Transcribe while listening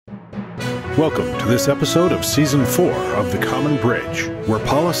Welcome to this episode of Season 4 of The Common Bridge, where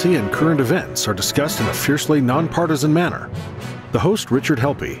policy and current events are discussed in a fiercely nonpartisan manner. The host, Richard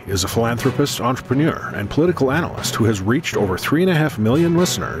Helppie, is a philanthropist, entrepreneur, and political analyst who has reached over 3.5 million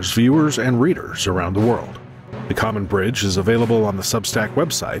listeners, viewers, and readers around the world. The Common Bridge is available on the Substack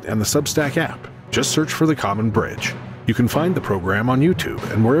website and the Substack app. Just search for The Common Bridge. You can find the program on YouTube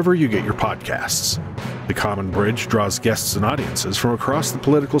and wherever you get your podcasts. The Common Bridge draws guests and audiences from across the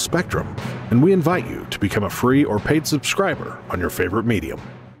political spectrum, and we invite you to become a free or paid subscriber on your favorite medium.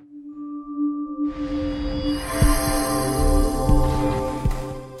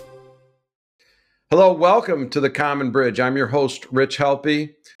 Hello, welcome to The Common Bridge. I'm your host, Rich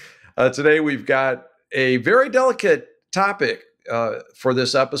Helppie. Today we've got a very delicate topic for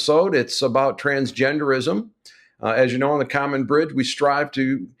this episode. It's about transgenderism. As you know, on The Common Bridge, we strive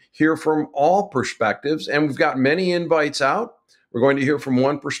to hear from all perspectives, and we've got many invites out. We're going to hear from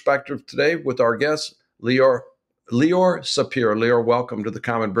one perspective today with our guest, Leor Sapir. Leor, welcome to The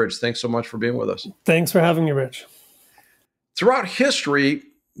Common Bridge. Thanks so much for being with us. Thanks for having me, Rich. Throughout history,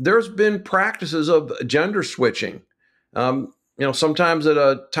 there's been practices of gender switching. Sometimes at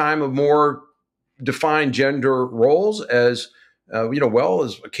a time of more defined gender roles, as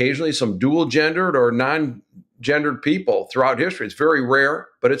occasionally some dual gendered or non-gendered people throughout history. It's very rare,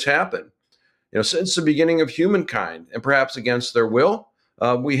 but it's happened. Since the beginning of humankind, and perhaps against their will,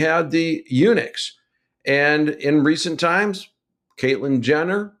 we had the eunuchs. And in recent times, Caitlyn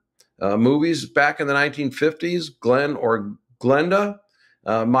Jenner, movies back in the 1950s, Glenn or Glenda,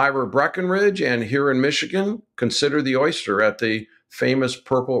 Myra Breckinridge, and here in Michigan, Consider the Oyster at the famous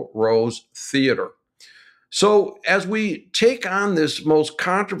Purple Rose Theater. So as we take on this most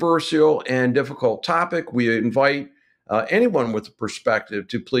controversial and difficult topic, we invite anyone with a perspective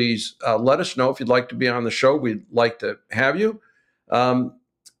to please let us know if you'd like to be on the show. We'd like to have you. And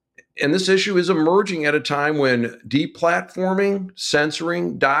this issue is emerging at a time when deplatforming,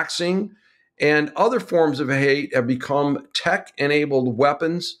 censoring, doxing, and other forms of hate have become tech-enabled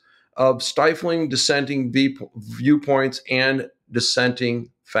weapons of stifling dissenting viewpoints and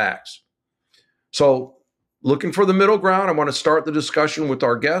dissenting facts. So, looking for the middle ground, I want to start the discussion with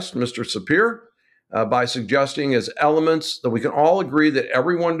our guest, Mr. Sapir, by suggesting as elements that we can all agree that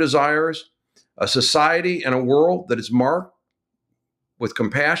everyone desires a society and a world that is marked with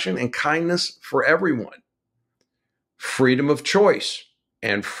compassion and kindness for everyone, freedom of choice,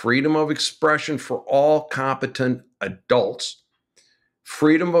 and freedom of expression for all competent adults,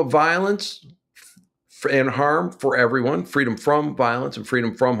 freedom of violence and harm for everyone, freedom from violence and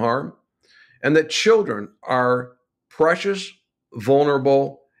freedom from harm, and that children are precious,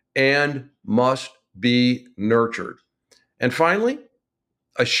 vulnerable, and must be nurtured. And finally,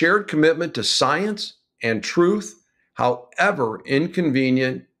 a shared commitment to science and truth, however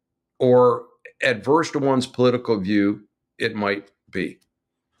inconvenient or adverse to one's political view it might be.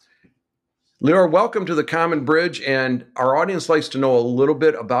 Leor, welcome to The Common Bridge, and our audience likes to know a little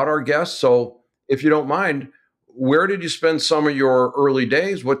bit about our guests. So if you don't mind, where did you spend some of your early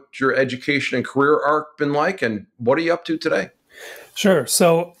days? What's your education and career arc been like, and what are you up to today? Sure.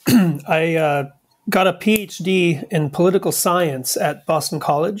 So I got a PhD in political science at Boston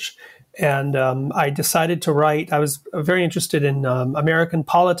College, and I decided to write. I was very interested in American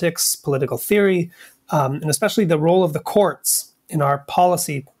politics, political theory, and especially the role of the courts in our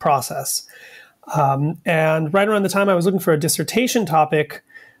policy process. And right around the time I was looking for a dissertation topic,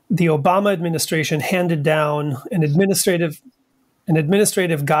 the Obama administration handed down an administrative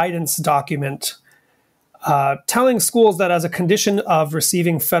guidance document telling schools that as a condition of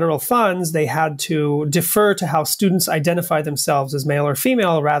receiving federal funds, they had to defer to how students identify themselves as male or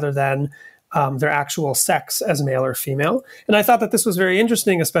female rather than their actual sex as male or female. And I thought that this was very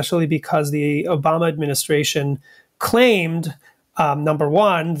interesting, especially because the Obama administration claimed, number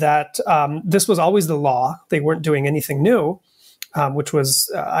one, that this was always the law. They weren't doing anything new. Which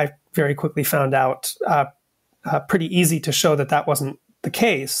was, I very quickly found out, pretty easy to show that that wasn't the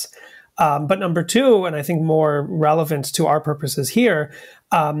case. But number two, and I think more relevant to our purposes here,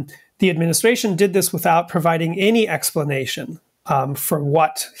 the administration did this without providing any explanation for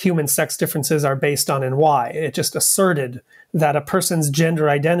what human sex differences are based on and why. It just asserted that a person's gender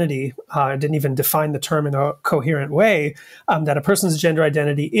identity, didn't even define the term in a coherent way, that a person's gender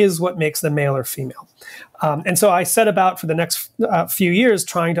identity is what makes them male or female. And so I set about for the next few years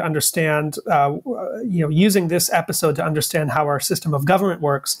trying to understand, using this episode to understand how our system of government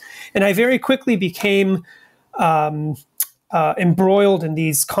works. And I very quickly became embroiled in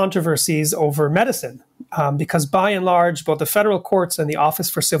these controversies over medicine, because by and large, both the federal courts and the Office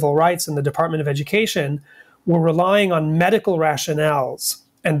for Civil Rights and the Department of Education were relying on medical rationales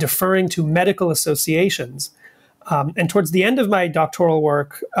and deferring to medical associations. And towards the end of my doctoral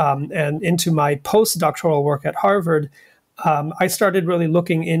work and into my postdoctoral work at Harvard, I started really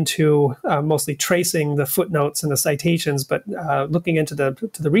looking into mostly tracing the footnotes and the citations, but looking into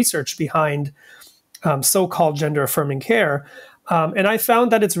the research behind so-called gender-affirming care. And I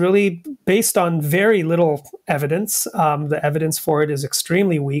found that it's really based on very little evidence. The evidence for it is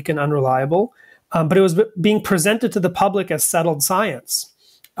extremely weak and unreliable, but it was being presented to the public as settled science.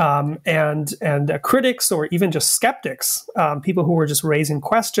 And critics or even just skeptics, people who were just raising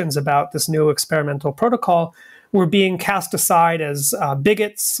questions about this new experimental protocol, were being cast aside as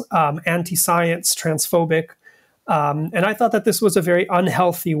bigots, anti-science, transphobic. And I thought that this was a very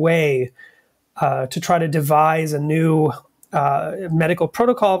unhealthy way to try to devise a new medical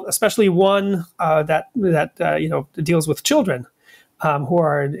protocol, especially one that deals with children who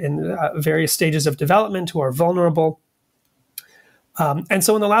are in various stages of development, who are vulnerable. And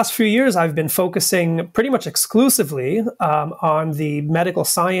so in the last few years, I've been focusing pretty much exclusively on the medical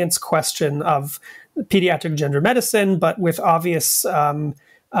science question of pediatric gender medicine, but with obvious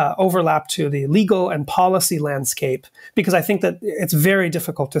overlap to the legal and policy landscape, because I think that it's very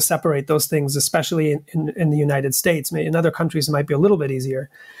difficult to separate those things, especially in the United States. In other countries, it might be a little bit easier.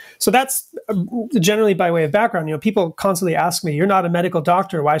 So that's generally by way of background. People constantly ask me, "You're not a medical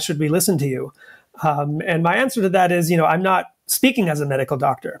doctor. Why should we listen to you?" And my answer to that is, I'm not speaking as a medical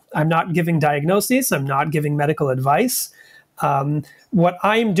doctor. I'm not giving diagnoses. I'm not giving medical advice. What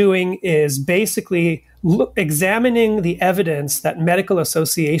I'm doing is basically examining the evidence that medical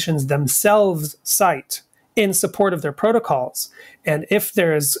associations themselves cite in support of their protocols. And if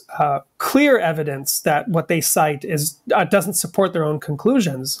there's clear evidence that what they cite doesn't support their own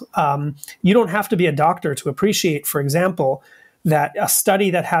conclusions, you don't have to be a doctor to appreciate, for example, that a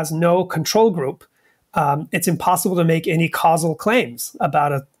study that has no control group, it's impossible to make any causal claims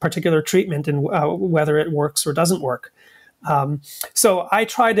about a particular treatment and whether it works or doesn't work. So I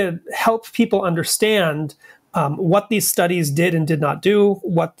try to help people understand what these studies did and did not do,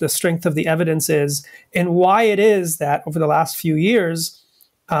 what the strength of the evidence is, and why it is that over the last few years,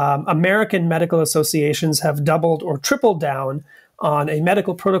 American medical associations have doubled or tripled down on a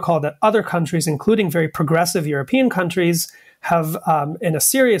medical protocol that other countries, including very progressive European countries, have in a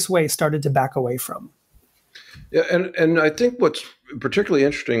serious way started to back away from. Yeah, and I think what's particularly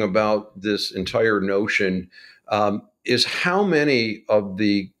interesting about this entire notion is how many of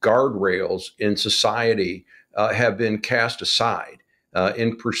the guardrails in society have been cast aside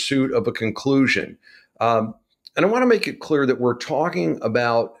in pursuit of a conclusion. And I want to make it clear that we're talking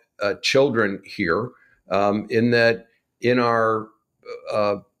about children here, in that in our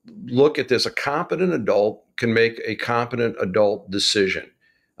look at this, a competent adult can make a competent adult decision.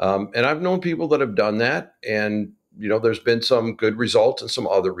 And I've known people that have done that, and there's been some good results and some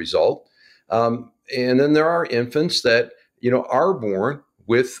other result. And then there are infants that are born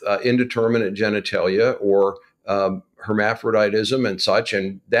with indeterminate genitalia or hermaphroditism and such,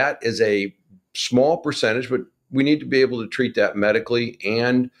 and that is a small percentage, but we need to be able to treat that medically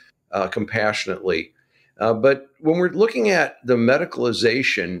and compassionately. But when we're looking at the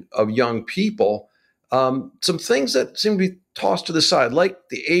medicalization of young people, some things that seem to be tossed to the side, like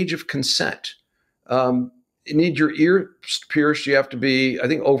the age of consent. You need your ears pierced. You have to be, I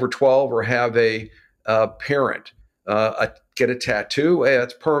think, over 12 or have a parent. Get a tattoo. Hey,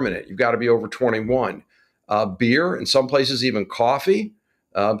 that's permanent. You've got to be over 21. Beer, in some places even coffee,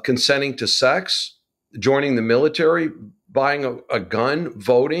 consenting to sex, joining the military, buying a gun,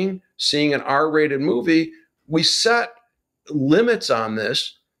 voting, seeing an R-rated movie. We set limits on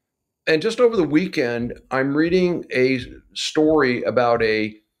this. And just over the weekend, I'm reading a story about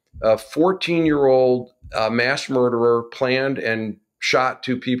a 14-year-old mass murderer planned and shot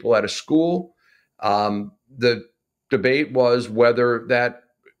two people at a school. The debate was whether that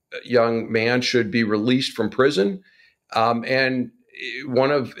young man should be released from prison. And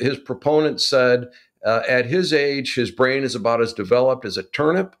one of his proponents said, at his age, his brain is about as developed as a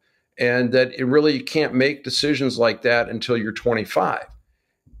turnip, and that it really, you can't make decisions like that until you're 25.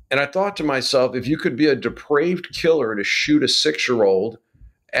 And I thought to myself, if you could be a depraved killer to shoot a 6-year-old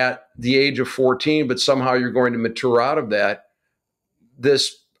at the age of 14, but somehow you're going to mature out of that,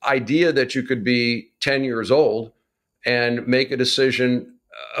 this idea that you could be 10 years old and make a decision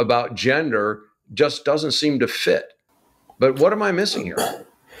about gender just doesn't seem to fit. But what am I missing here?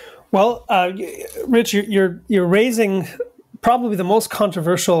 Well, Rich, you're raising probably the most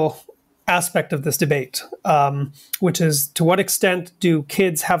controversial aspect of this debate, which is to what extent do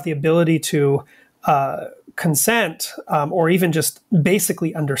kids have the ability to consent or even just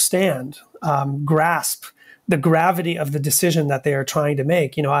basically understand, grasp the gravity of the decision that they are trying to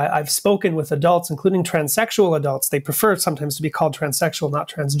make. You know, I've spoken with adults, including transsexual adults. They prefer sometimes to be called transsexual, not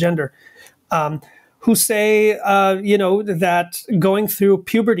transgender, who say, you know, that going through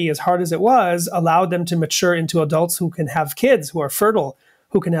puberty, as hard as it was, allowed them to mature into adults who can have kids, who are fertile,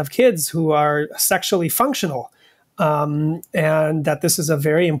 who can have kids, who are sexually functional. And that this is a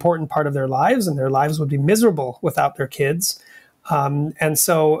very important part of their lives, and their lives would be miserable without their kids. And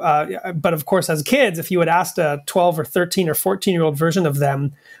so, but of course, as kids, if you had asked a 12 or 13 or 14-year-old version of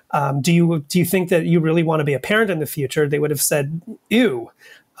them, do you think that you really want to be a parent in the future? They would have said, ew.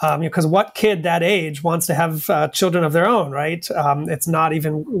 Because what kid that age wants to have children of their own, right? It's not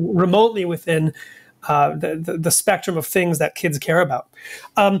even remotely within the spectrum of things that kids care about.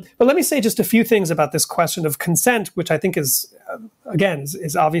 But let me say just a few things about this question of consent, which I think is, again,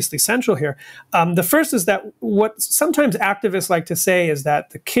 is obviously central here. The first is that what sometimes activists like to say is that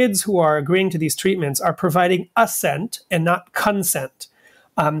the kids who are agreeing to these treatments are providing assent and not consent,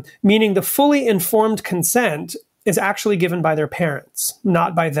 meaning the fully informed consent is actually given by their parents,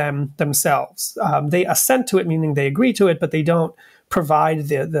 not by them themselves. They assent to it, meaning they agree to it, but they don't provide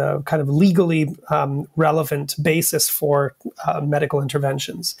the kind of legally relevant basis for medical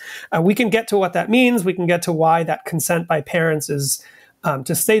interventions. We can get to what that means. We can get to why that consent by parents is,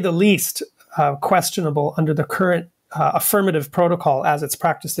 to say the least, questionable under the current affirmative protocol as it's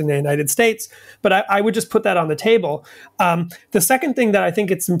practiced in the United States. But I would just put that on the table. The second thing that I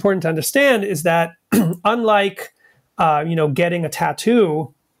think it's important to understand is that unlike you know, getting a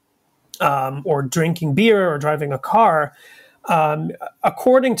tattoo or drinking beer or driving a car,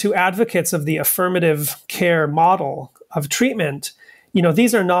 according to advocates of the affirmative care model of treatment, you know,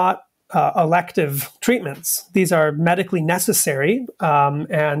 these are not elective treatments. These are medically necessary,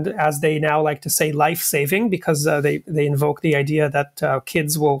 and as they now like to say, life-saving, because they invoke the idea that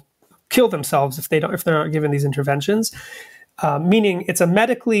kids will kill themselves if they're not given these interventions. Meaning it's a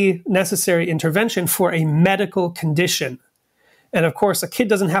medically necessary intervention for a medical condition. And of course, a kid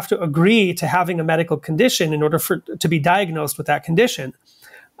doesn't have to agree to having a medical condition in order to be diagnosed with that condition.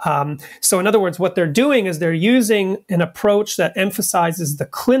 So in other words, what they're doing is they're using an approach that emphasizes the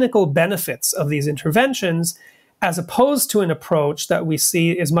clinical benefits of these interventions, as opposed to an approach that we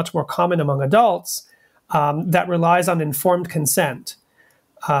see is much more common among adults, that relies on informed consent.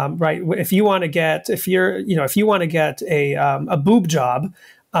 Right. If you want to get, if you want to get a boob job,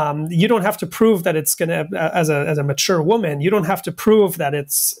 you don't have to prove that it's going to, as a mature woman, you don't have to prove that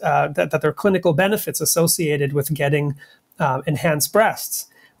it's that there are clinical benefits associated with getting enhanced breasts.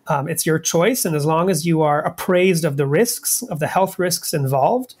 It's your choice, and as long as you are appraised of the risks, of the health risks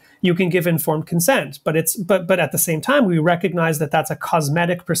involved, you can give informed consent. But at the same time, we recognize that that's a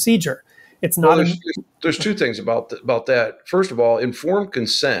cosmetic procedure. It's not. Well, there's two things about that. First of all, informed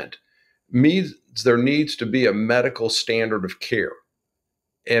consent means there needs to be a medical standard of care.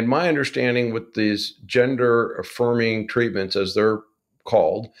 And my understanding with these gender affirming treatments, as they're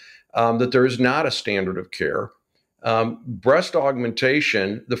called, that there is not a standard of care. Breast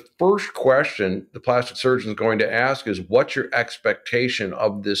augmentation, the first question the plastic surgeon is going to ask is, what's your expectation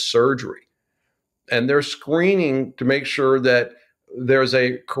of this surgery? And they're screening to make sure that there's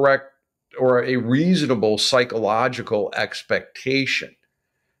a correct or a reasonable psychological expectation,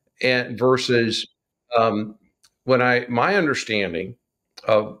 and versus my understanding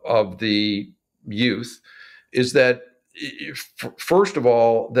of the youth is that, first of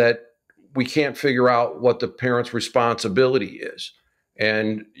all, that we can't figure out what the parent's responsibility is.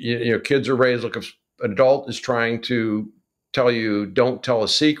 And, you know, kids are raised, look, if an adult is trying to tell you, don't tell a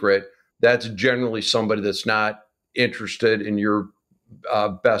secret, that's generally somebody that's not interested in your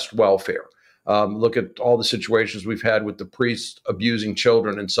best welfare. Look at all the situations we've had with the priests abusing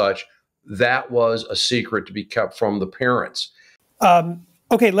children and such. That was a secret to be kept from the parents.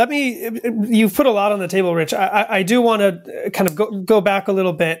 Okay, you've put a lot on the table, Rich. I do want to kind of go back a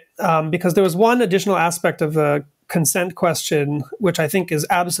little bit, because there was one additional aspect of the consent question, which I think is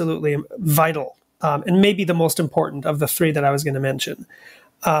absolutely vital, and maybe the most important of the three that I was going to mention.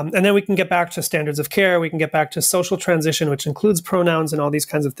 And then we can get back to standards of care. We can get back to social transition, which includes pronouns and all these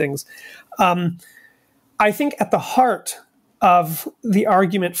kinds of things. I think at the heart of the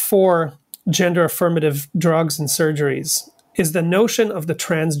argument for gender affirmative drugs and surgeries is the notion of the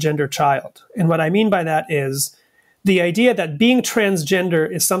transgender child. And what I mean by that is the idea that being transgender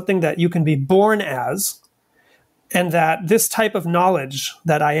is something that you can be born as, and that this type of knowledge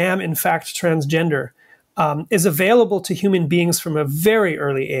that I am in fact transgender is available to human beings from a very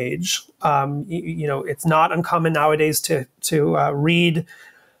early age. You know, it's not uncommon nowadays to read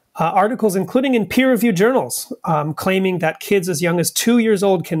articles, including in peer-reviewed journals, claiming that kids as young as 2 years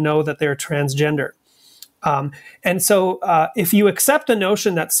old can know that they're transgender. And so if you accept the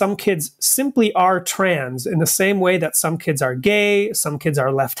notion that some kids simply are trans in the same way that some kids are gay, some kids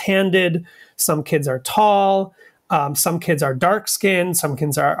are left-handed, some kids are tall, some kids are dark-skinned, some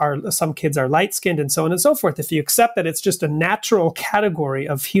kids are light-skinned, and so on and so forth. If you accept that it's just a natural category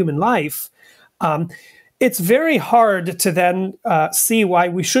of human life, it's very hard to then see why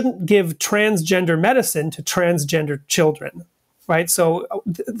we shouldn't give transgender medicine to transgender children, right? So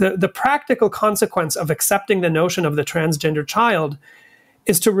the practical consequence of accepting the notion of the transgender child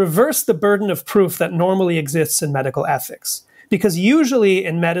is to reverse the burden of proof that normally exists in medical ethics. Because usually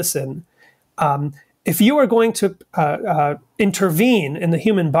in medicine, if you are going to intervene in the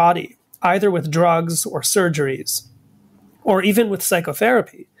human body, either with drugs or surgeries, or even with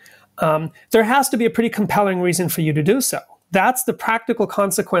psychotherapy, there has to be a pretty compelling reason for you to do so. That's the practical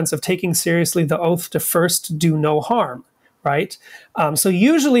consequence of taking seriously the oath to first do no harm, right? So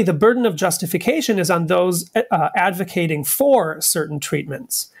usually the burden of justification is on those advocating for certain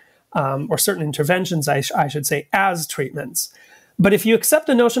treatments, or certain interventions, I should say, as treatments. But if you accept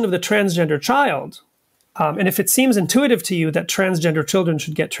the notion of the transgender child, and if it seems intuitive to you that transgender children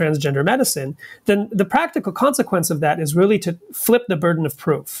should get transgender medicine, then the practical consequence of that is really to flip the burden of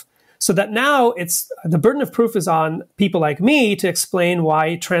proof. So that now the burden of proof is on people like me to explain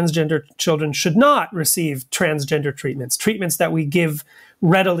why transgender children should not receive transgender treatments that we give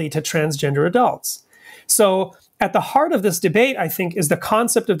readily to transgender adults. So at the heart of this debate, I think, is the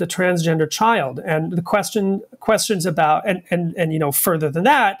concept of the transgender child and the questions about, and further than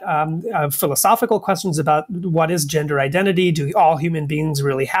that, philosophical questions about what is gender identity? Do all human beings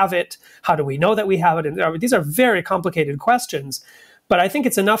really have it? How do we know that we have it? And these are very complicated questions. But I think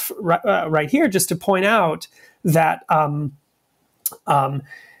it's enough right here just to point out that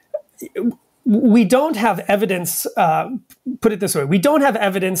we don't have evidence. Put it this way: we don't have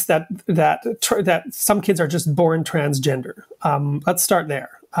evidence that some kids are just born transgender. Let's start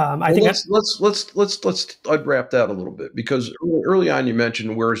there. Let's unwrap that a little bit, because early on you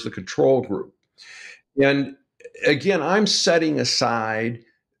mentioned where's the control group, and again I'm setting aside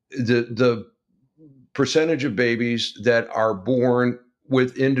the percentage of babies that are born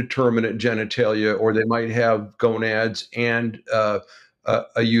with indeterminate genitalia, or they might have gonads and a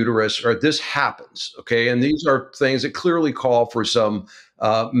uterus, or this happens, okay? And these are things that clearly call for some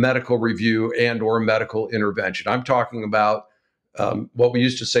medical review and or medical intervention. I'm talking about what we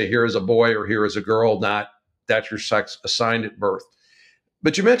used to say, here is a boy or here is a girl, not that's your sex assigned at birth.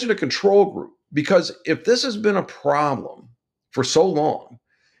 But you mentioned a control group, because if this has been a problem for so long,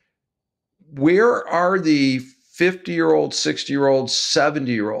 where are the 50-year-old, 60-year-old,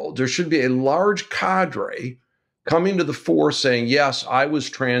 70-year-old? There should be a large cadre coming to the fore saying, yes, I was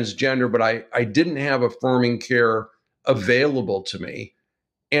transgender, but I didn't have affirming care available to me,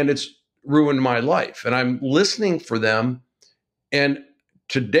 and it's ruined my life. And I'm listening for them. And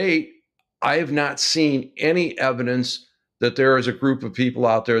to date, I have not seen any evidence that there is a group of people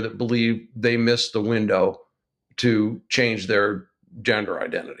out there that believe they missed the window to change their gender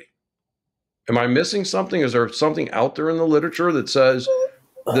identity. Am I missing something? Is there something out there in the literature that says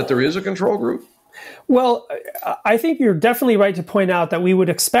that there is a control group? Well, I think you're definitely right to point out that we would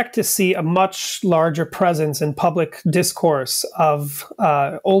expect to see a much larger presence in public discourse of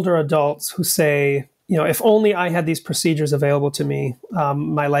older adults who say, if only I had these procedures available to me,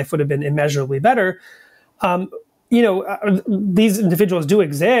 my life would have been immeasurably better. These individuals do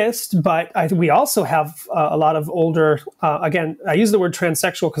exist, but we also have a lot of older, again, I use the word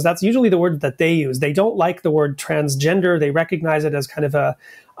transsexual because that's usually the word that they use. They don't like the word transgender. They recognize it as kind of a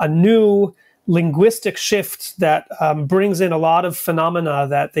new linguistic shift that brings in a lot of phenomena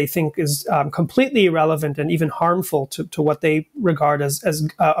that they think is completely irrelevant and even harmful to what they regard as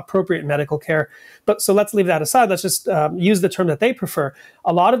appropriate medical care. But so let's leave that aside. Let's just use the term that they prefer.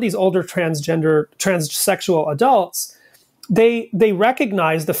 A lot of these older transsexual adults, they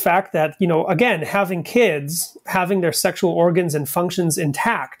recognize the fact that, again, having kids, having their sexual organs and functions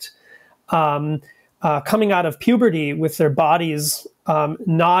intact, coming out of puberty with their bodies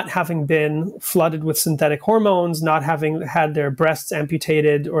not having been flooded with synthetic hormones, not having had their breasts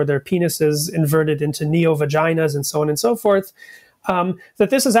amputated or their penises inverted into neo-vaginas and so on and so forth, that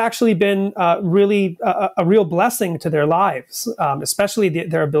this has actually been really a real blessing to their lives, especially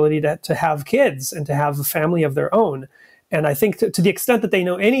their ability to have kids and to have a family of their own. And I think to the extent that they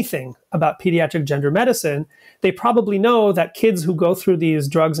know anything about pediatric gender medicine, they probably know that kids who go through these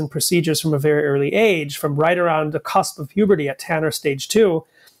drugs and procedures from a very early age, from right around the cusp of puberty at 10 or stage 2,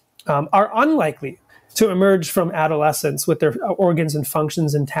 are unlikely to emerge from adolescence with their organs and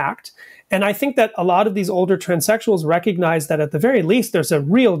functions intact. And I think that a lot of these older transsexuals recognize that at the very least, there's a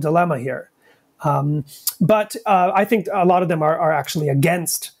real dilemma here. But I think a lot of them are actually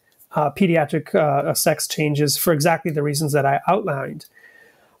against pediatric sex changes for exactly the reasons that I outlined.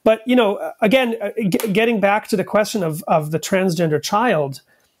 But, again, getting back to the question of the transgender child,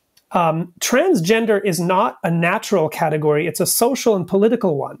 transgender is not a natural category. It's a social and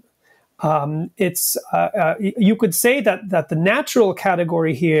political one. You could say that the natural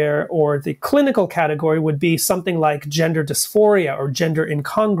category here, or the clinical category, would be something like gender dysphoria or gender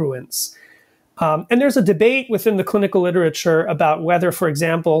incongruence. And there's a debate within the clinical literature about whether, for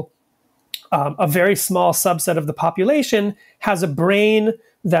example, a very small subset of the population has a brain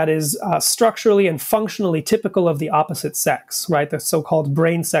that is structurally and functionally typical of the opposite sex, right? The so-called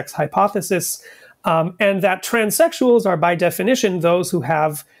brain sex hypothesis. And that transsexuals are, by definition, those who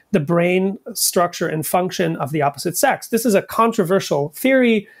have the brain structure and function of the opposite sex. This is a controversial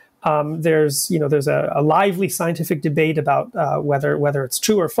theory. There's a lively scientific debate about whether it's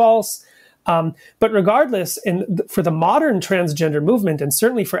true or false. But regardless, for the modern transgender movement, and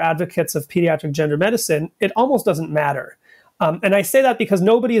certainly for advocates of pediatric gender medicine, it almost doesn't matter. And I say that because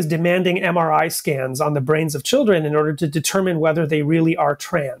nobody is demanding MRI scans on the brains of children in order to determine whether they really are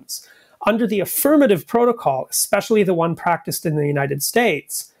trans. Under the affirmative protocol, especially the one practiced in the United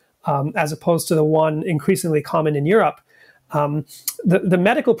States, as opposed to the one increasingly common in Europe, the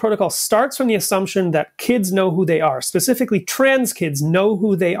medical protocol starts from the assumption that kids know who they are. Specifically, trans kids know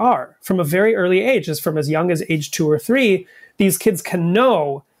who they are from a very early age, from as young as age 2 or 3. These kids can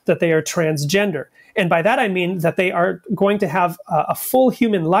know that they are transgender. And by that, I mean that they are going to have a full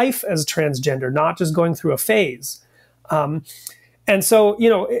human life as transgender, not just going through a phase. And so,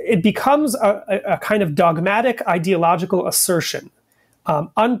 it becomes a kind of dogmatic ideological assertion,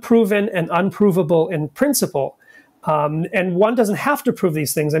 unproven and unprovable in principle. And one doesn't have to prove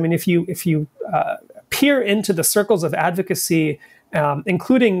these things. I mean, if you peer into the circles of advocacy,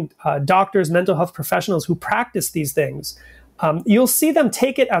 including doctors, mental health professionals who practice these things, you'll see them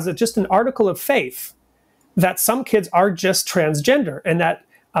take it as just an article of faith that some kids are just transgender, and that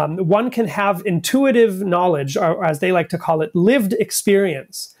one can have intuitive knowledge, or as they like to call it, lived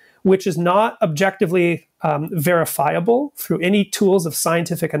experience, which is not objectively verifiable through any tools of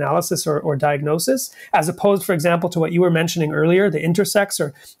scientific analysis or diagnosis, as opposed, for example, to what you were mentioning earlier, the intersex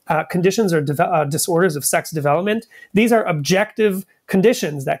or conditions or disorders of sex development. These are objective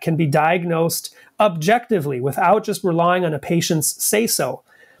conditions that can be diagnosed objectively without just relying on a patient's say-so.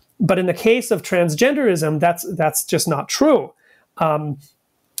 But in the case of transgenderism, that's just not true. And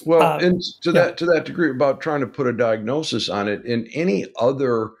to that degree, about trying to put a diagnosis on it, in any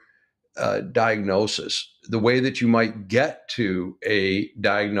other diagnosis, the way that you might get to a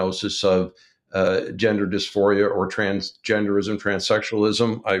diagnosis of gender dysphoria or transgenderism,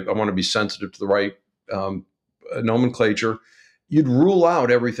 transsexualism, I want to be sensitive to the right nomenclature, you'd rule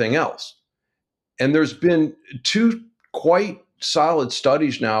out everything else. And there's been 2 quite solid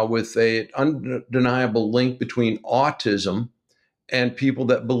studies now with an undeniable link between autism and people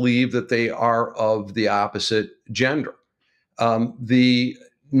that believe that they are of the opposite gender. The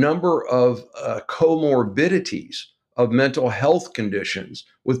number of comorbidities of mental health conditions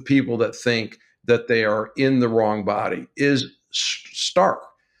with people that think that they are in the wrong body is stark.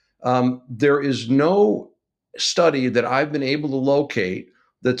 There is no study that I've been able to locate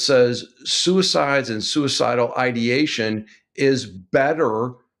that says suicides and suicidal ideation is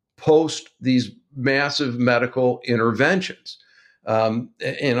better post these massive medical interventions. And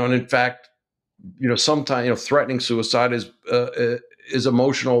in fact, sometimes threatening suicide is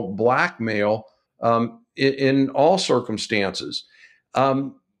emotional blackmail in all circumstances.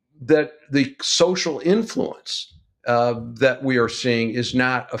 That the social influence that we are seeing is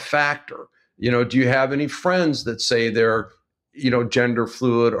not a factor. Do you have any friends that say they're gender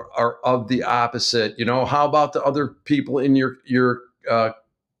fluid or are of the opposite? How about the other people in your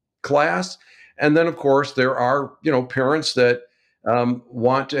class? And then, of course, there are parents that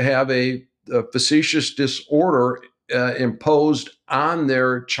want to have a facetious disorder imposed on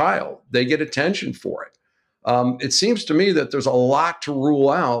their child. They get attention for it. It seems to me that there's a lot to rule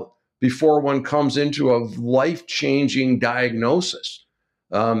out before one comes into a life-changing diagnosis.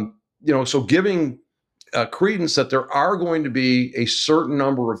 So giving credence that there are going to be a certain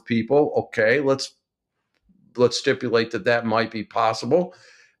number of people, okay, let's stipulate that might be possible,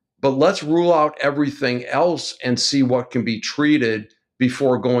 but let's rule out everything else and see what can be treated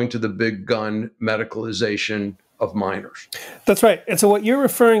before going to the big gun medicalization of minors. That's right. And so what you're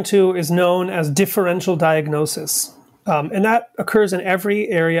referring to is known as differential diagnosis. And that occurs in every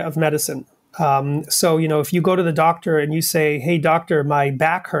area of medicine. So, if you go to the doctor and you say, hey, doctor, my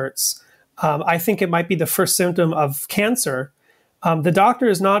back hurts, I think it might be the first symptom of cancer. the doctor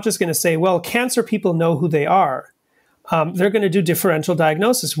is not just going to say, well, cancer people know who they are. They're going to do differential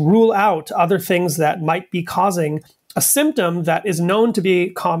diagnosis, rule out other things that might be causing a symptom that is known to be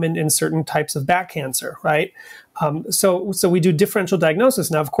common in certain types of back cancer, right? So we do differential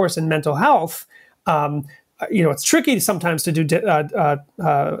diagnosis. Now, of course, in mental health, it's tricky sometimes to do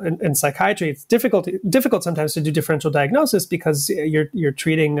in psychiatry. It's difficult sometimes to do differential diagnosis because you're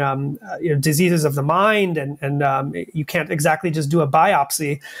treating diseases of the mind, and you can't exactly just do a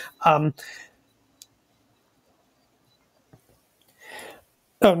biopsy. No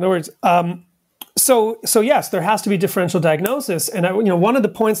worries. So yes, there has to be differential diagnosis, and one of the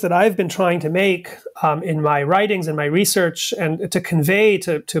points that I've been trying to make in my writings and my research, and to convey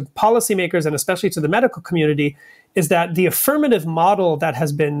to policymakers and especially to the medical community, is that the affirmative model that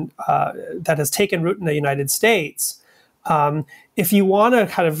has taken root in the United States, if you want to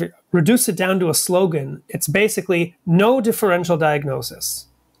kind of reduce it down to a slogan, it's basically no differential diagnosis.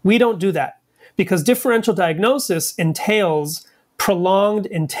 We don't do that because differential diagnosis entails prolonged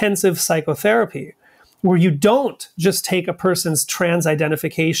intensive psychotherapy, where you don't just take a person's trans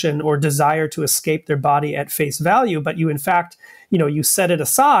identification or desire to escape their body at face value, but you in fact, you set it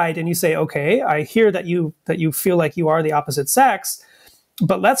aside and you say, okay, I hear that you feel like you are the opposite sex,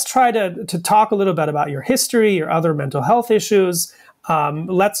 but let's try to talk a little bit about your history, your other mental health issues.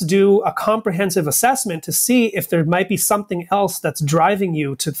 Let's do a comprehensive assessment to see if there might be something else that's driving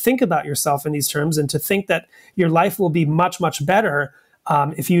you to think about yourself in these terms and to think that your life will be much, much better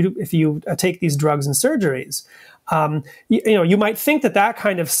if you take these drugs and surgeries. You might think that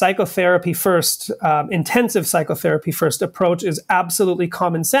kind of psychotherapy first, intensive psychotherapy first approach is absolutely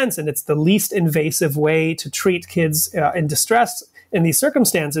common sense, and it's the least invasive way to treat kids in distress in these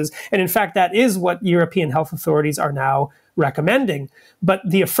circumstances. And in fact, that is what European health authorities are now recommending. But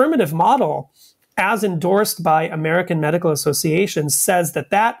the affirmative model, as endorsed by American medical associations, says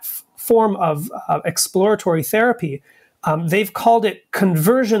that form of exploratory therapy, they've called it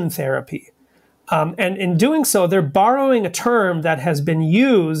conversion therapy. And in doing so, they're borrowing a term that has been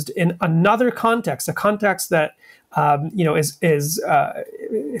used in another context, a context that is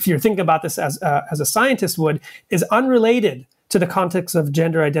if you're thinking about this as a scientist would, is unrelated to the context of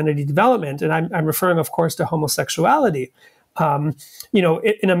gender identity development. And I'm referring, of course, to homosexuality.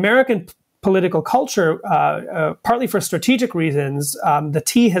 In American political culture, partly for strategic reasons, the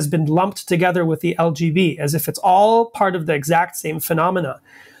T has been lumped together with the LGB as if it's all part of the exact same phenomena.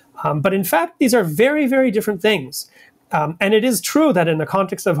 But in fact, these are very, very different things. And it is true that in the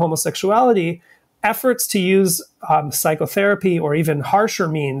context of homosexuality, efforts to use psychotherapy or even harsher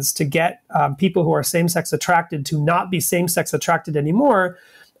means to get people who are same-sex attracted to not be same-sex attracted anymore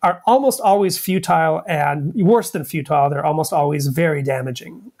are almost always futile, and worse than futile, they're almost always very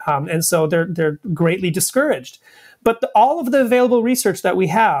damaging. And so they're greatly discouraged. But all of the available research that we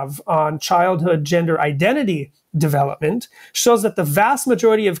have on childhood gender identity development shows that the vast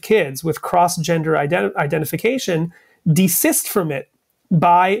majority of kids with cross-gender identification desist from it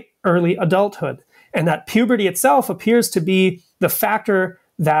by early adulthood, and that puberty itself appears to be the factor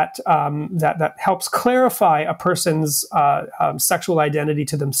that helps clarify a person's sexual identity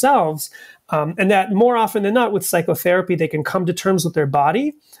to themselves, and that more often than not, with psychotherapy, they can come to terms with their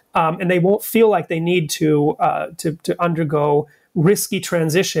body, and they won't feel like they need to undergo risky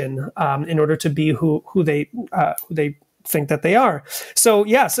transition in order to be who they think that they are. So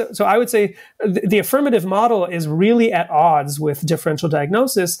so I would say the affirmative model is really at odds with differential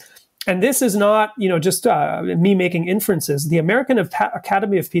diagnosis. And this is not, just me making inferences. The American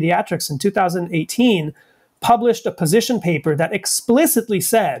Academy of Pediatrics in 2018 published a position paper that explicitly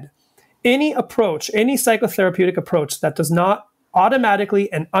said any psychotherapeutic approach that does not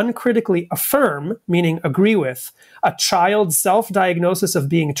automatically and uncritically affirm, meaning agree with, a child's self-diagnosis of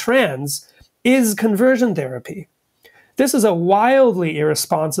being trans is conversion therapy. This is a wildly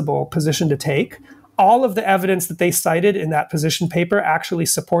irresponsible position to take. All of the evidence that they cited in that position paper actually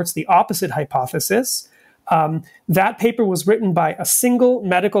supports the opposite hypothesis. That paper was written by a single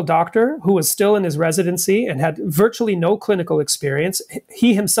medical doctor who was still in his residency and had virtually no clinical experience.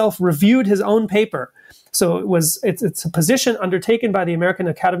 He himself reviewed his own paper. So it's a position undertaken by the American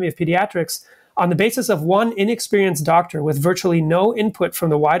Academy of Pediatrics on the basis of one inexperienced doctor with virtually no input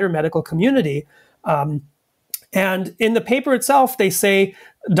from the wider medical community. And in the paper itself, they say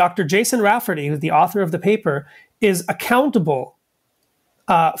Dr. Jason Rafferty, who's the author of the paper, is accountable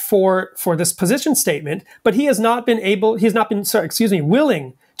for this position statement, but he has not been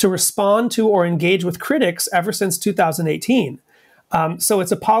willing to respond to or engage with critics ever since 2018. So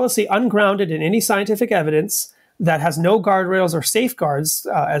it's a policy ungrounded in any scientific evidence that has no guardrails or safeguards,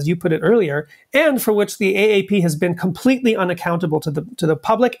 as you put it earlier, and for which the AAP has been completely unaccountable to the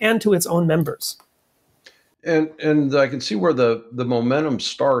public and to its own members. And I can see where the momentum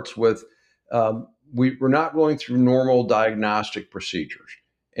starts with we're not going through normal diagnostic procedures.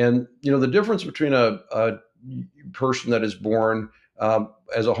 And the difference between a person that is born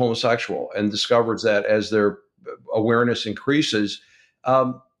as a homosexual and discovers that as their awareness increases,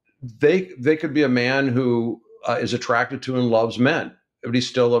 they could be a man who is attracted to and loves men, but he's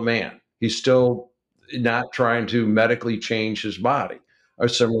still a man. He's still not trying to medically change his body. Or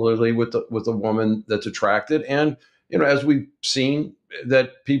similarly with a woman that's attracted, and as we've seen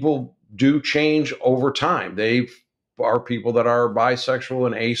that people do change over time. They are people that are bisexual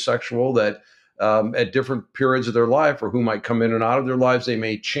and asexual that at different periods of their life, or who might come in and out of their lives, they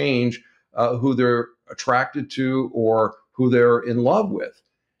may change who they're attracted to or who they're in love with,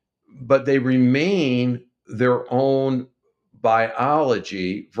 but they remain their own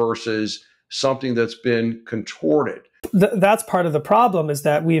biology versus something that's been contorted. That's part of the problem, is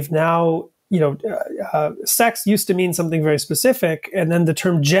that we've now, sex used to mean something very specific, and then the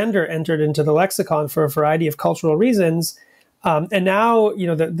term gender entered into the lexicon for a variety of cultural reasons. And now,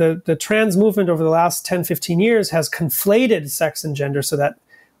 the trans movement over the last 10, 15 years has conflated sex and gender so that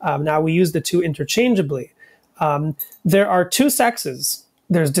now we use the two interchangeably. There are two sexes.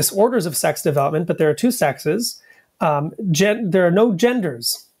 There's disorders of sex development, but there are two sexes. There are no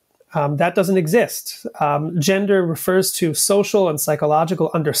genders. That doesn't exist. Gender refers to social and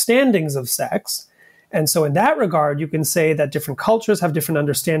psychological understandings of sex. And so in that regard, you can say that different cultures have different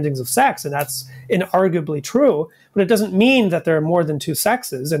understandings of sex, and that's inarguably true. But it doesn't mean that there are more than two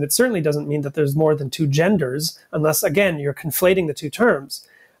sexes, and it certainly doesn't mean that there's more than two genders, unless, again, you're conflating the two terms.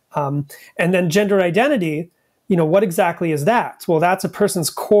 And then gender identity, what exactly is that? Well, that's a person's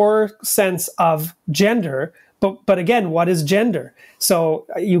core sense of gender. But again, what is gender? So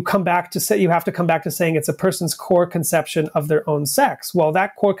you have to come back to saying it's a person's core conception of their own sex. Well,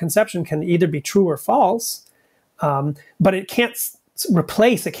 that core conception can either be true or false, but it can't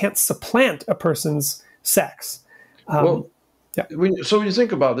it can't supplant a person's sex. So when you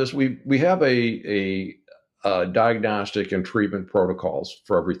think about this, we have a diagnostic and treatment protocols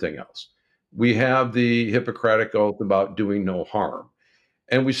for everything else. We have the Hippocratic Oath about doing no harm,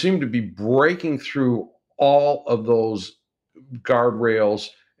 and we seem to be breaking through all of those guardrails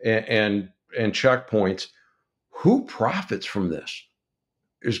and checkpoints. Who profits from this?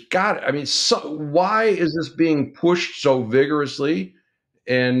 Why is this being pushed so vigorously,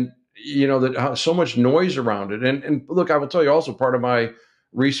 and so much noise around it? And look, I will tell you also, part of my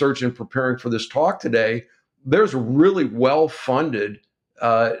research in preparing for this talk today, there's really well-funded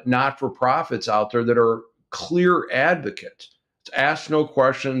not-for-profits out there that are clear advocates. Ask no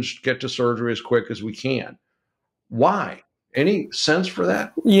questions, get to surgery as quick as we can. Why? Any sense for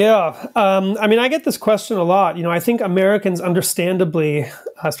that? Yeah. I get this question a lot. I think Americans understandably,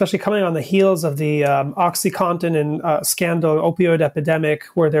 especially coming on the heels of the OxyContin and scandal, opioid epidemic,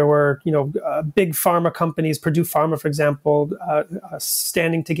 where there were, big pharma companies, Purdue Pharma, for example,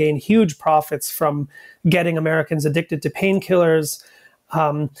 standing to gain huge profits from getting Americans addicted to painkillers.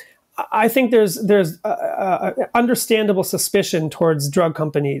 I think there's understandable suspicion towards drug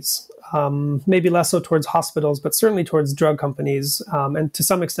companies, maybe less so towards hospitals, but certainly towards drug companies, and to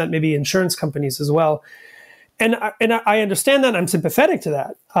some extent maybe insurance companies as well. And I understand that, and I'm sympathetic to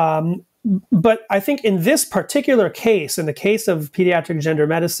that. But I think in this particular case, in the case of pediatric gender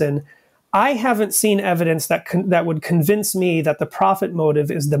medicine, I haven't seen evidence that would convince me that the profit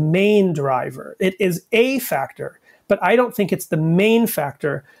motive is the main driver. It is a factor, but I don't think it's the main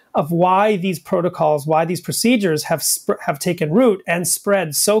factor of why these protocols, why these procedures have taken root and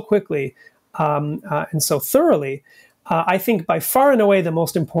spread so quickly and so thoroughly. I think by far and away the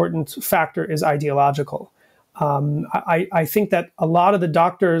most important factor is ideological. I think that a lot of the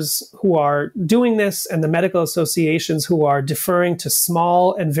doctors who are doing this and the medical associations who are deferring to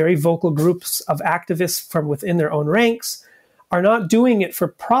small and very vocal groups of activists from within their own ranks are not doing it for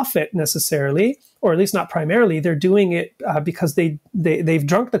profit necessarily, or at least not primarily. They're doing it because they've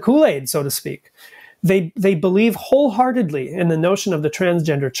drunk the Kool-Aid, so to speak. They believe wholeheartedly in the notion of the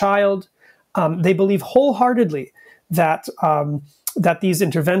transgender child. They believe wholeheartedly that these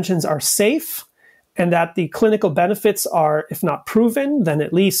interventions are safe, and that the clinical benefits are, if not proven, then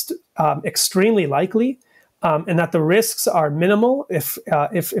at least extremely likely, and that the risks are minimal if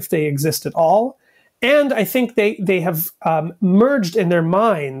they exist at all. And I think they have merged in their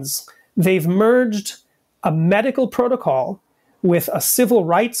minds, they've merged a medical protocol with a civil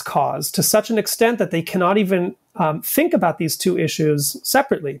rights cause to such an extent that they cannot even think about these two issues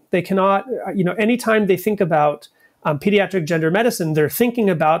separately. They cannot, anytime they think about pediatric gender medicine, they're thinking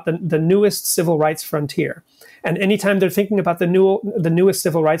about the newest civil rights frontier. And anytime they're thinking about the newest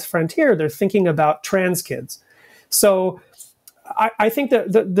civil rights frontier, they're thinking about trans kids. So I think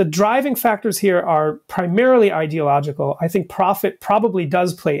that the driving factors here are primarily ideological. I think profit probably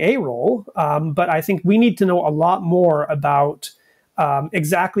does play a role, but I think we need to know a lot more about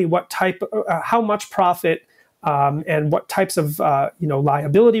exactly what type, how much profit, and what types of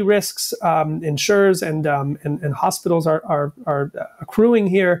liability risks insurers and hospitals are accruing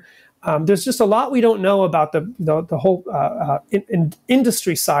here. There's just a lot we don't know about the whole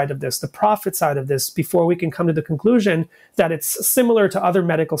industry side of this, the profit side of this, before we can come to the conclusion that it's similar to other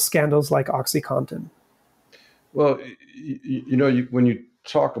medical scandals like OxyContin. Well, when you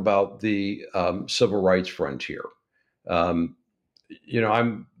talk about the civil rights frontier, I'm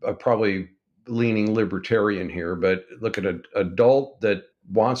probably leaning libertarian here, but look at an adult that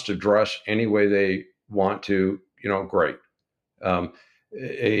wants to dress any way they want to, great. A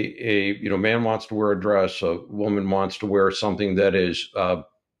man wants to wear a dress, a woman wants to wear something that is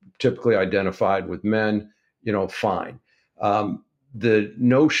typically identified with men, fine. The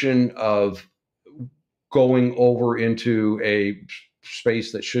notion of going over into a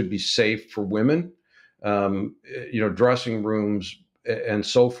space that should be safe for women, dressing rooms and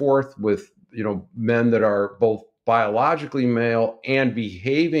so forth with, men that are both biologically male and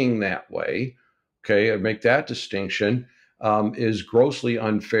behaving that way. Okay, I make that distinction. Is grossly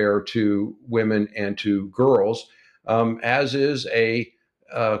unfair to women and to girls, as is an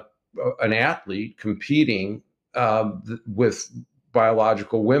athlete competing with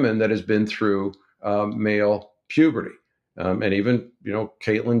biological women that has been through male puberty, and even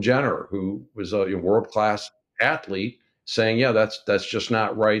Caitlyn Jenner, who was a world-class athlete, saying, "Yeah, that's just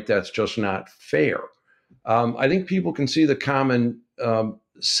not right. That's just not fair." I think people can see the common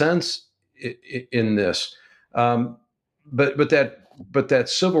sense in this. But that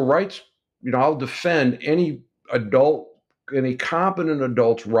civil rights, I'll defend any competent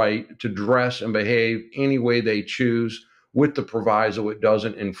adult's right to dress and behave any way they choose, with the proviso it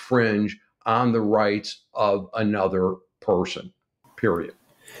doesn't infringe on the rights of another person, period.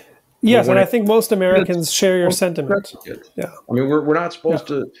 Yes, and I think most Americans share your sentiment. Yeah, I mean, we're not supposed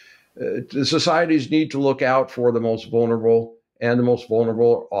to. The societies need to look out for the most vulnerable, and the most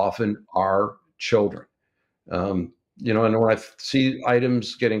vulnerable often are children. And when I see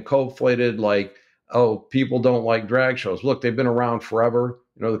items getting conflated, like, oh, people don't like drag shows. Look, they've been around forever.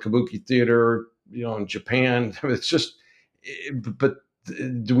 The Kabuki theater, in Japan. It's just, but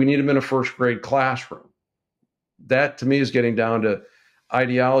do we need them in a first grade classroom? That to me is getting down to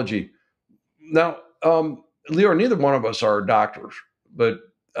ideology. Now, Leor, neither one of us are doctors, but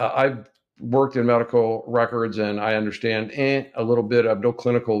I've worked in medical records and I understand a little bit. I have no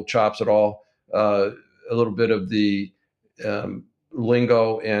clinical chops at all. A little bit of the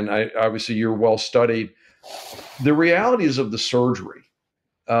lingo, and obviously you're well studied. The realities of the surgery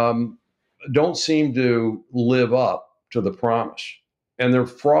don't seem to live up to the promise, and they're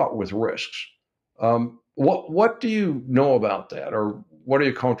fraught with risks. What do you know about that, or what are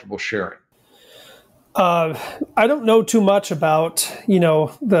you comfortable sharing? I don't know too much about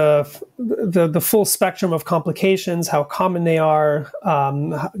the full spectrum of complications, how common they are,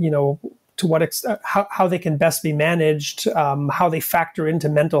 to what extent, how they can best be managed, how they factor into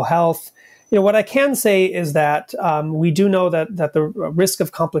mental health. What I can say is that we do know that the risk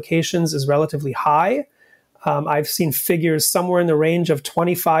of complications is relatively high. I've seen figures somewhere in the range of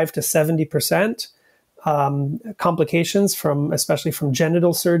 25 to 70% complications especially from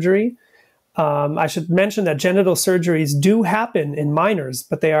genital surgery. I should mention that genital surgeries do happen in minors,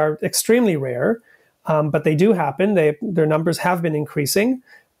 but they are extremely rare. But they do happen. Their numbers have been increasing.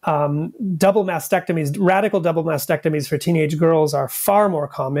 Double mastectomies, radical double mastectomies for teenage girls are far more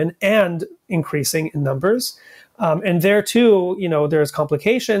common and increasing in numbers. And there too, there's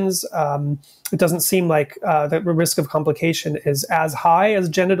complications. It doesn't seem like the risk of complication is as high as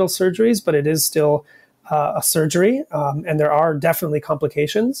genital surgeries, but it is still a surgery, and there are definitely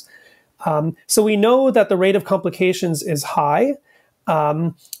complications. So we know that the rate of complications is high.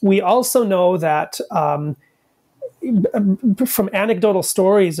 We also know that from anecdotal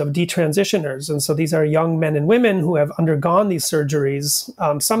stories of detransitioners, and so these are young men and women who have undergone these surgeries,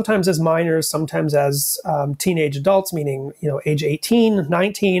 sometimes as minors, sometimes as teenage adults, meaning age 18,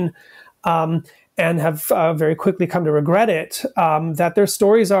 19, and have very quickly come to regret it, that their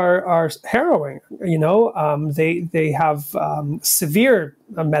stories are harrowing. They have severe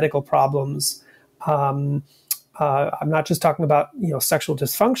medical problems, I'm not just talking about sexual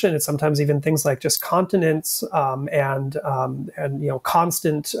dysfunction. It's sometimes even things like just continence and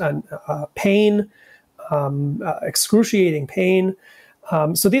constant pain, excruciating pain.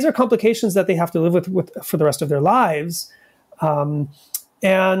 So these are complications that they have to live with for the rest of their lives. And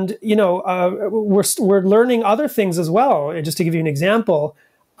we're learning other things as well. Just to give you an example,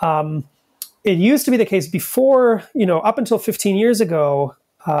 it used to be the case before, up until 15 years ago,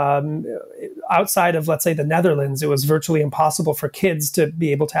 outside of, let's say, the Netherlands, it was virtually impossible for kids to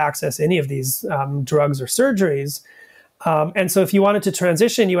be able to access any of these drugs or surgeries. And so if you wanted to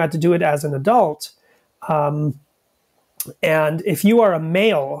transition, you had to do it as an adult. And if you are a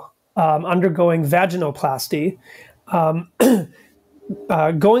male undergoing vaginoplasty,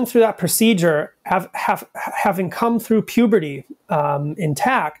 going through that procedure, having come through puberty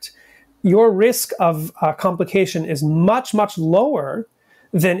intact, your risk of complication is much, much lower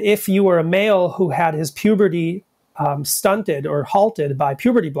than if you were a male who had his puberty stunted or halted by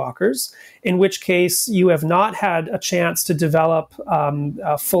puberty blockers, in which case you have not had a chance to develop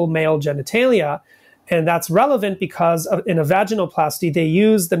full male genitalia. And that's relevant because in a vaginoplasty, they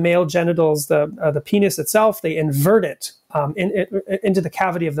use the male genitals, the penis itself, they invert it into the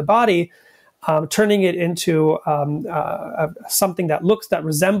cavity of the body, turning it into something that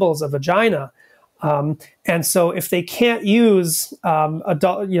resembles a vagina. And so if they can't use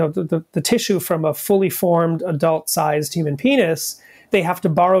adult, the tissue from a fully formed adult-sized human penis, they have to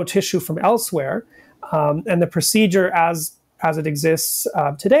borrow tissue from elsewhere. And the procedure as it exists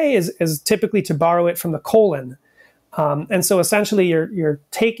today is typically to borrow it from the colon. And so essentially you're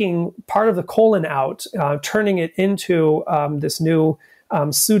taking part of the colon out, turning it into this new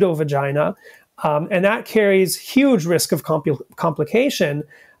pseudo-vagina. And that carries huge risk of complication,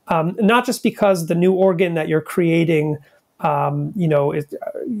 not just because the new organ that you're creating,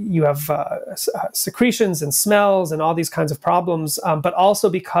 you have secretions and smells and all these kinds of problems, but also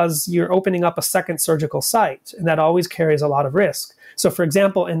because you're opening up a second surgical site, and that always carries a lot of risk. So, for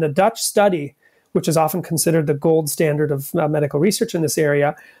example, in the Dutch study, which is often considered the gold standard of medical research in this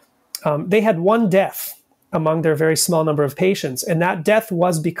area, they had one death among their very small number of patients, and that death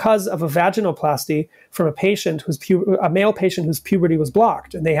was because of a vaginoplasty from a male patient whose puberty was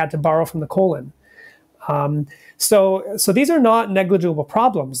blocked, and they had to borrow from the colon. So these are not negligible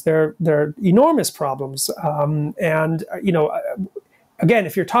problems; they're enormous problems. And again,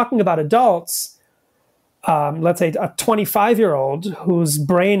 if you're talking about adults, let's say a 25-year-old whose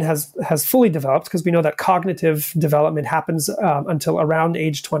brain has fully developed, because we know that cognitive development happens until around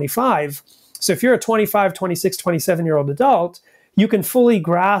age 25. So if you're a 25, 26, 27-year-old adult, you can fully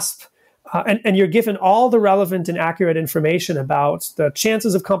grasp and you're given all the relevant and accurate information about the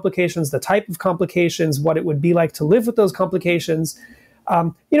chances of complications, the type of complications, what it would be like to live with those complications.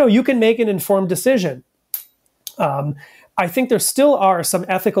 You can make an informed decision. I think there still are some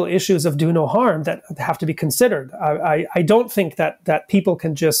ethical issues of do no harm that have to be considered. I don't think that people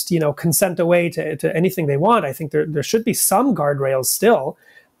can just consent away to anything they want. I think there should be some guardrails still.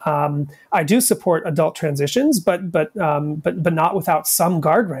 I do support adult transitions, but not without some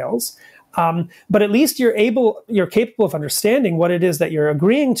guardrails. But at least you're capable of understanding what it is that you're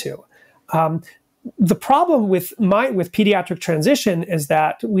agreeing to. The problem with pediatric transition is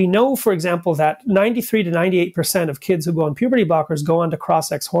that we know, for example, that 93 to 98% of kids who go on puberty blockers go on to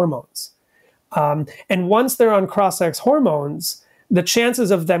cross-sex hormones. And once they're on cross-sex hormones, the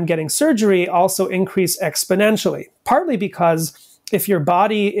chances of them getting surgery also increase exponentially, partly because if your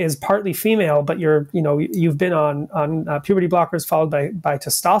body is partly female, but you've been on puberty blockers followed by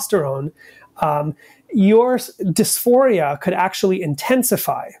testosterone, your dysphoria could actually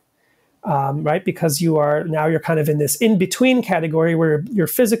intensify, right? Because you're kind of in this in-between category where your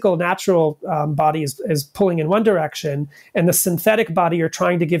physical, natural body is pulling in one direction, and the synthetic body you're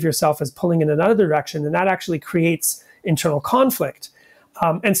trying to give yourself is pulling in another direction, and that actually creates internal conflict.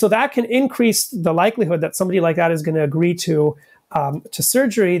 And so that can increase the likelihood that somebody like that is going to agree to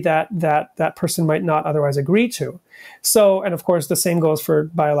surgery that person might not otherwise agree to. So, and of course, the same goes for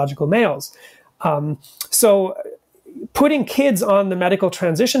biological males. So putting kids on the medical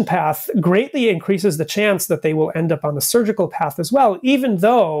transition path greatly increases the chance that they will end up on the surgical path as well, even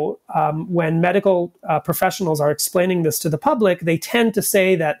though when medical professionals are explaining this to the public, they tend to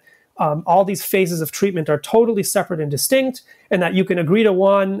say that all these phases of treatment are totally separate and distinct, and that you can agree to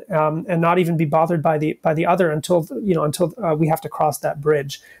one and not even be bothered by the other until we have to cross that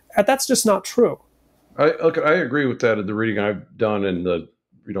bridge. That's just not true. I agree with that in the reading I've done and the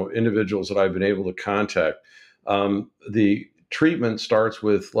individuals that I've been able to contact. The treatment starts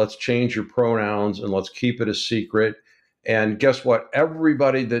with, let's change your pronouns and let's keep it a secret. And guess what?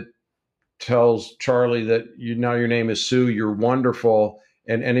 Everybody that tells Charlie that now your name is Sue, you're wonderful,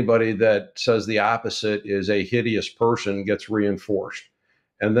 and anybody that says the opposite is a hideous person gets reinforced.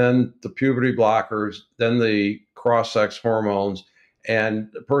 And then the puberty blockers, then the cross-sex hormones, and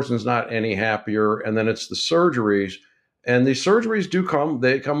the person's not any happier. And then it's the surgeries. And these surgeries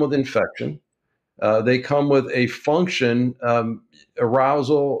they come with infection. They come with a function,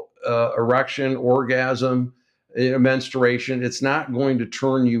 arousal, erection, orgasm, menstruation. It's not going to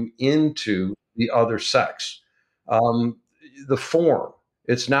turn you into the other sex. The form,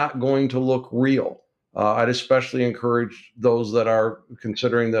 it's not going to look real. I'd especially encourage those that are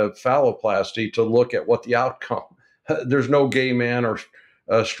considering the phalloplasty to look at what the outcome. There's no gay man or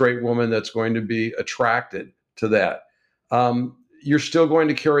a straight woman that's going to be attracted to that. You're still going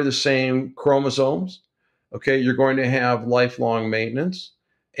to carry the same chromosomes. Okay, you're going to have lifelong maintenance,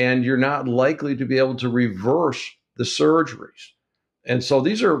 and you're not likely to be able to reverse the surgeries. And so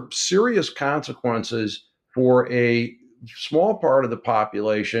these are serious consequences for a small part of the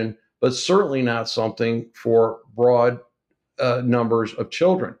population, but certainly not something for broad numbers of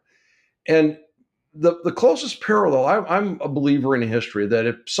children. And the closest parallel, I'm a believer in history that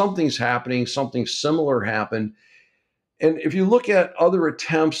if something's happening, something similar happened. And if you look at other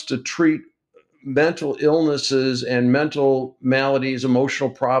attempts to treat mental illnesses and mental maladies, emotional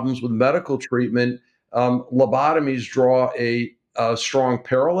problems with medical treatment, lobotomies draw a strong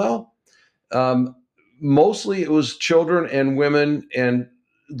parallel. Mostly it was children and women and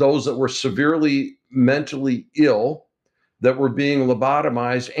those that were severely mentally ill that were being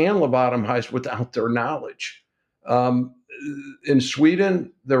lobotomized without their knowledge. In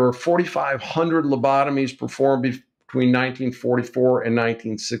Sweden, there were 4,500 lobotomies performed between 1944 and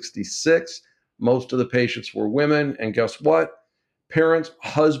 1966. Most of the patients were women. And guess what? Parents,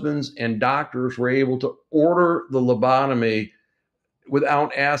 husbands, and doctors were able to order the lobotomy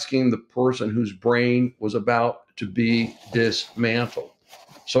without asking the person whose brain was about to be dismantled.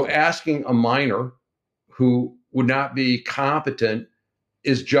 So asking a minor who would not be competent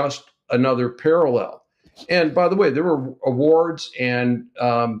is just another parallel. And by the way, there were awards and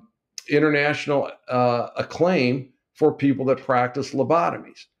international acclaim for people that practice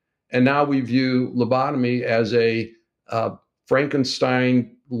lobotomies. And now we view lobotomy as a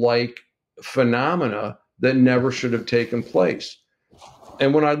Frankenstein-like phenomena that never should have taken place.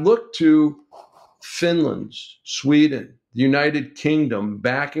 And when I look to Finland, Sweden, the United Kingdom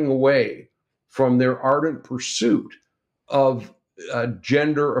backing away from their ardent pursuit of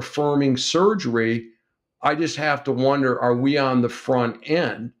gender affirming surgery, I just have to wonder, are we on the front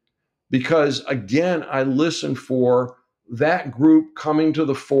end? Because again, I listen for that group coming to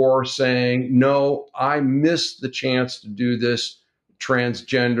the fore saying, no, I missed the chance to do this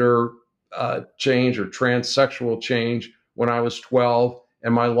transgender change or transsexual change when I was 12,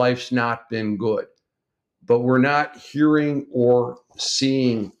 and my life's not been good. But we're not hearing or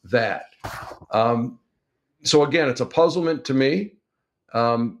seeing that. So again, it's a puzzlement to me.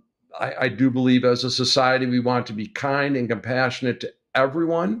 I do believe as a society, we want to be kind and compassionate to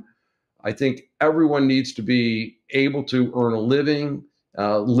everyone. I think everyone needs to be able to earn a living,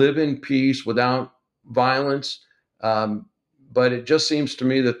 live in peace without violence. But it just seems to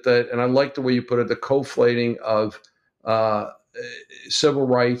me that and I like the way you put it, the conflating of civil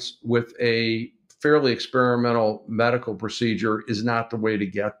rights with a fairly experimental medical procedure is not the way to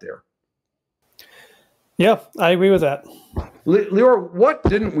get there. Yeah, I agree with that. Leor, what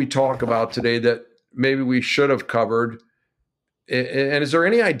didn't we talk about today that maybe we should have covered? And is there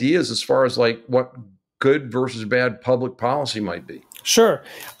any ideas as far as like what good versus bad public policy might be? Sure.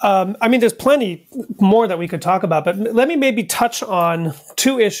 I mean, there's plenty more that we could talk about, but let me maybe touch on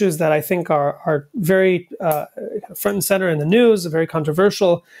two issues that I think are very front and center in the news, very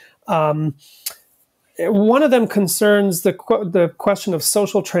controversial. One of them concerns the question of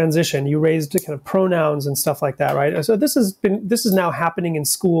social transition. You raised kind of pronouns and stuff like that, right? So this is now happening in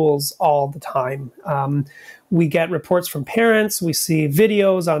schools all the time. We get reports from parents. We see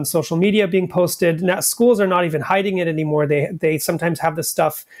videos on social media being posted. Now, schools are not even hiding it anymore. They sometimes have this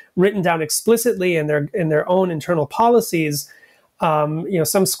stuff written down explicitly in their own internal policies.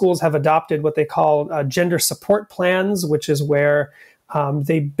 Some schools have adopted what they call gender support plans, which is where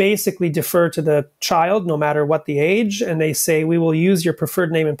they basically defer to the child no matter what the age, and they say, we will use your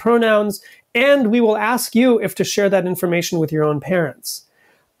preferred name and pronouns, and we will ask you if to share that information with your own parents.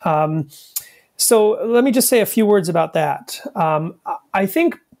 So let me just say a few words about that. I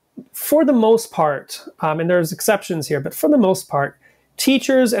think for the most part, and there's exceptions here, but for the most part,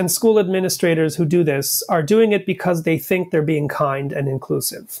 teachers and school administrators who do this are doing it because they think they're being kind and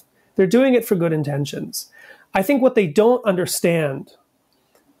inclusive. They're doing it for good intentions. I think what they don't understand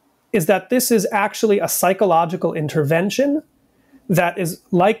is that this is actually a psychological intervention that is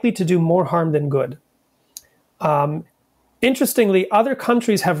likely to do more harm than good. Interestingly, other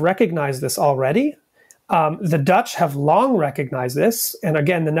countries have recognized this already. The Dutch have long recognized this. And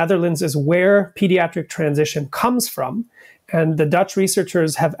again, the Netherlands is where pediatric transition comes from. And the Dutch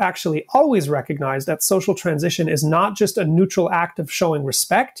researchers have actually always recognized that social transition is not just a neutral act of showing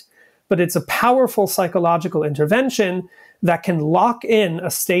respect, but it's a powerful psychological intervention that can lock in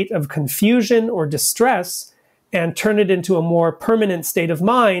a state of confusion or distress and turn it into a more permanent state of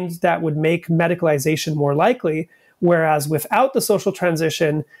mind that would make medicalization more likely. Whereas without the social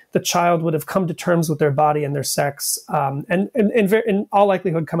transition, the child would have come to terms with their body and their sex, and in all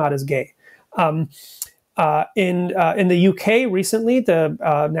likelihood come out as gay. In the UK recently,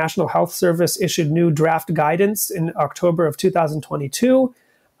 the National Health Service issued new draft guidance in October of 2022,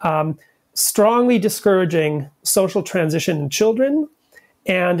 strongly discouraging social transition in children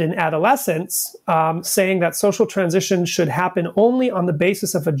and in adolescents, saying that social transition should happen only on the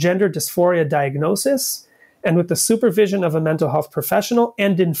basis of a gender dysphoria diagnosis and with the supervision of a mental health professional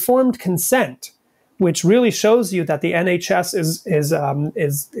and informed consent, which really shows you that the NHS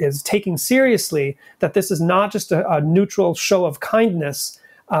is taking seriously that this is not just a neutral show of kindness,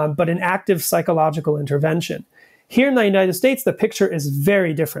 but an active psychological intervention. Here in the United States, the picture is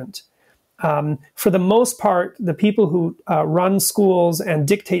very different. For the most part, the people who run schools and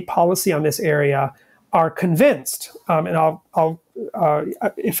dictate policy on this area are convinced. And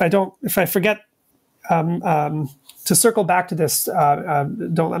if I forget to circle back to this,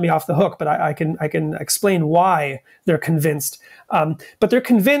 don't let me off the hook, but I can explain why they're convinced. But they're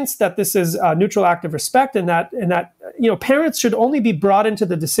convinced that this is a neutral act of respect, and that parents should only be brought into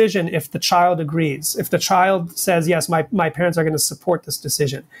the decision if the child agrees. If the child says, yes, my parents are going to support this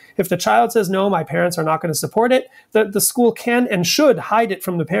decision. If the child says, no, my parents are not going to support it, the school can and should hide it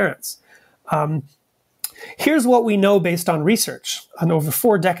from the parents. Here's what we know based on research, on over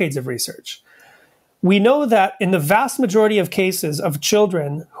 4 decades of research. We know that in the vast majority of cases of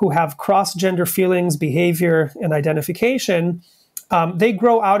children who have cross-gender feelings, behavior, and identification, they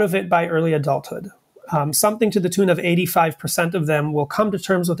grow out of it by early adulthood. Something to the tune of 85% of them will come to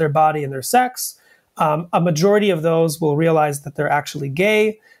terms with their body and their sex. A majority of those will realize that they're actually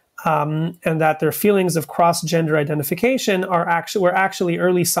gay, and that their feelings of cross-gender identification were actually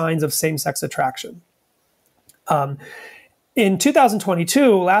early signs of same-sex attraction. In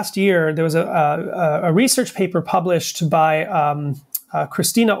 2022, last year, there was a research paper published by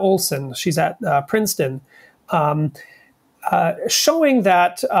Christina Olsen. She's at Princeton, showing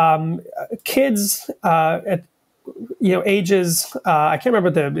that kids at ages, I can't remember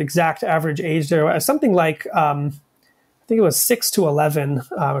the exact average age there, something like I think it was 6 to 11.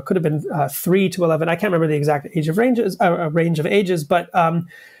 It could have been 3 to 11. I can't remember the exact range of ages, but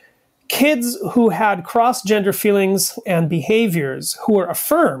kids who had cross-gender feelings and behaviors who were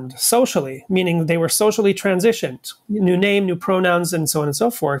affirmed socially, meaning they were socially transitioned, new name, new pronouns, and so on and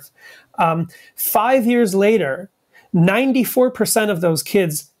so forth. 5 years later, 94% of those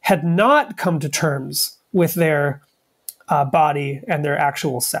kids had not come to terms with their body and their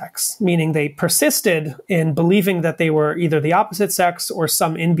actual sex, meaning they persisted in believing that they were either the opposite sex or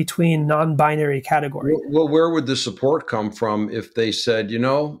some in-between non-binary category. Well, where would the support come from if they said,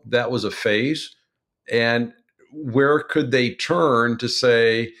 that was a phase? And where could they turn to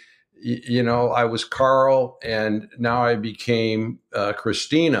say, I was Carl and now I became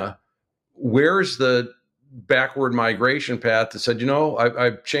Christina? Where's the backward migration path that said,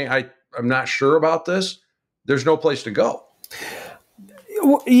 I've changed, I'm not sure about this? There's no place to go.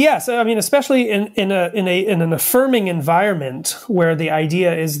 Yes, I mean, especially in an affirming environment where the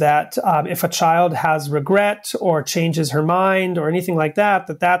idea is that if a child has regret or changes her mind or anything like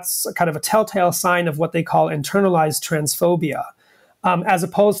that, that's kind of a telltale sign of what they call internalized transphobia, as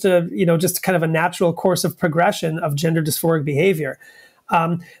opposed to just kind of a natural course of progression of gender dysphoric behavior.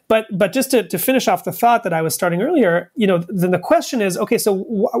 But just to finish off the thought that I was starting earlier, then the question is, okay, so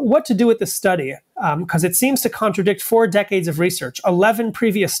what to do with this study? Because it seems to contradict 4 decades of research. 11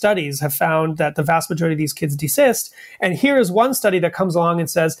 previous studies have found that the vast majority of these kids desist. And here is one study that comes along and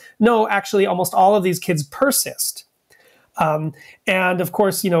says, no, actually, almost all of these kids persist. And of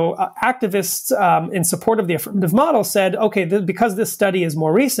course, activists in support of the affirmative model said, okay, because this study is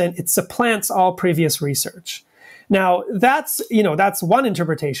more recent, it supplants all previous research. Now, that's one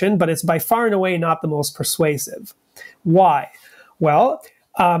interpretation, but it's by far and away not the most persuasive. Why? Well,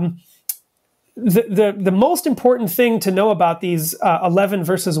 the most important thing to know about these 11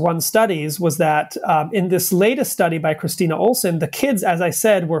 versus 1 studies was that in this latest study by Christina Olsen, the kids, as I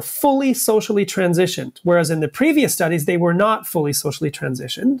said, were fully socially transitioned, whereas in the previous studies, they were not fully socially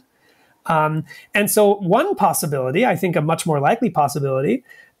transitioned. And so one possibility, I think a much more likely possibility,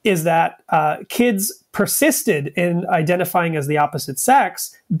 is that kids persisted in identifying as the opposite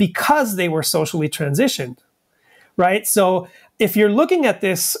sex because they were socially transitioned, right? So if you're looking at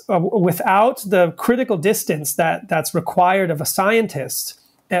this without the critical distance that's required of a scientist,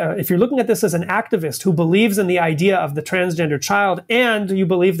 if you're looking at this as an activist who believes in the idea of the transgender child and you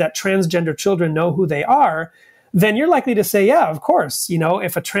believe that transgender children know who they are, then you're likely to say, yeah, of course,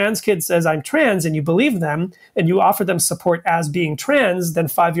 if a trans kid says I'm trans and you believe them and you offer them support as being trans, then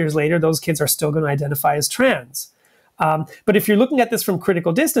 5 years later, those kids are still going to identify as trans. But if you're looking at this from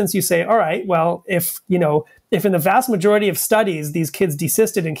critical distance, you say, all right, well, if in the vast majority of studies, these kids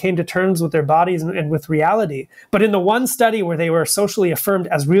desisted and came to terms with their bodies and with reality, but in the one study where they were socially affirmed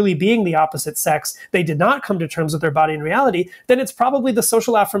as really being the opposite sex, they did not come to terms with their body and reality, then it's probably the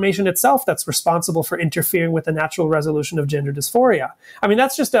social affirmation itself that's responsible for interfering with the natural resolution of gender dysphoria. I mean,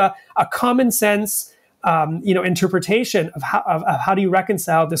 that's just a common sense interpretation of how do you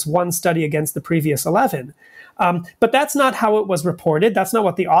reconcile this one study against the previous 11. But that's not how it was reported. That's not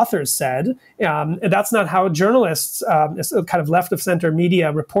what the authors said. That's not how journalists, kind of left of center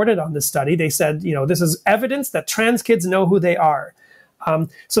media, reported on this study. They said, this is evidence that trans kids know who they are.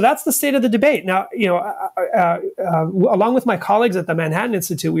 So that's the state of the debate. Now, along with my colleagues at the Manhattan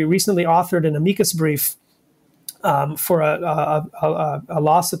Institute, we recently authored an amicus brief for a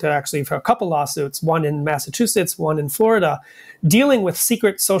lawsuit, actually for a couple lawsuits, one in Massachusetts, one in Florida, dealing with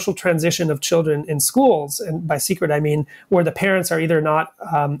secret social transition of children in schools. And by secret, I mean where the parents are either not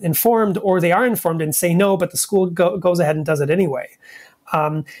informed or they are informed and say no, but the school goes ahead and does it anyway.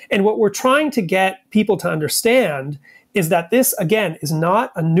 And what we're trying to get people to understand is that this, again, is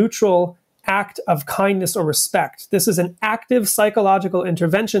not a neutral act of kindness or respect. This is an active psychological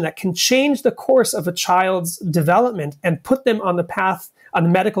intervention that can change the course of a child's development and put them on the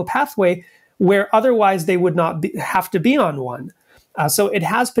medical pathway where otherwise they would not have to be on one. So it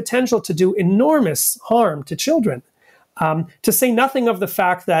has potential to do enormous harm to children. To say nothing of the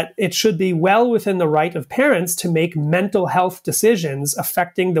fact that it should be well within the right of parents to make mental health decisions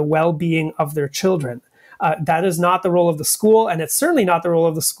affecting the well-being of their children. That is not the role of the school, and it's certainly not the role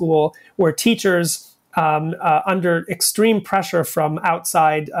of the school where teachers, under extreme pressure from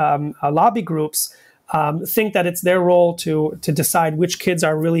outside lobby groups, think that it's their role to decide which kids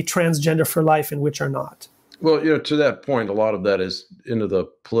are really transgender for life and which are not. Well, to that point, a lot of that is into the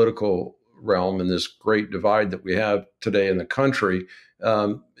political realm and this great divide that we have today in the country.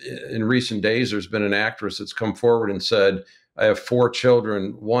 In recent days, there's been an actress that's come forward and said, I have 4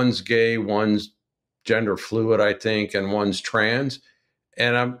 children. One's gay, one's gender fluid, I think, and one's trans.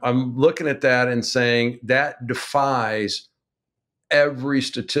 And I'm looking at that and saying that defies every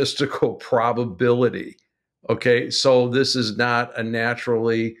statistical probability. Okay, so this is not a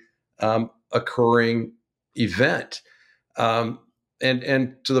naturally occurring event.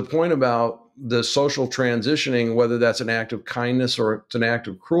 And to the point about the social transitioning, whether that's an act of kindness or it's an act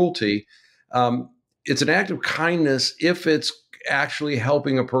of cruelty, it's an act of kindness if it's actually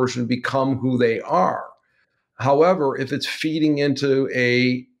helping a person become who they are. However, if it's feeding into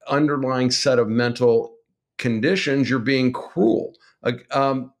a underlying set of mental conditions, you're being cruel.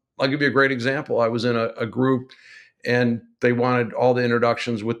 I'll give you a great example. I was in a group and they wanted all the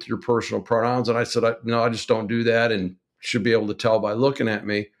introductions with your personal pronouns. And I said, no, I just don't do that, and should be able to tell by looking at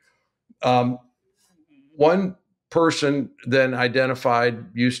me. One person then identified,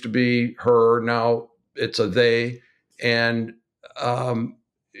 used to be her, now it's a they, and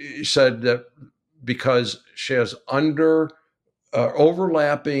said that because she has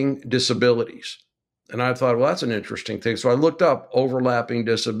overlapping disabilities. And I thought, well, that's an interesting thing. So I looked up overlapping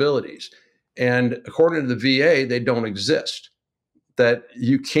disabilities. And according to the VA, they don't exist. That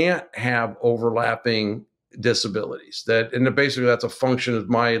you can't have overlapping disabilities. And basically that's a function of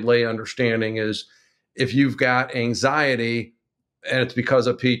my lay understanding is if you've got anxiety and it's because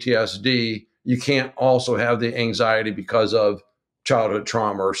of PTSD, you can't also have the anxiety because of childhood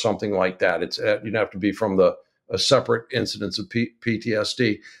trauma or something like that. You'd have to be from a separate incidence of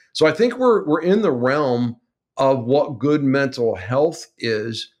PTSD. So I think we're in the realm of what good mental health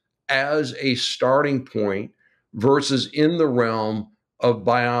is as a starting point versus in the realm of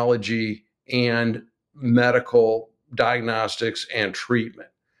biology and medical diagnostics and treatment.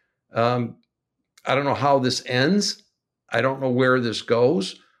 I don't know how this ends. I don't know where this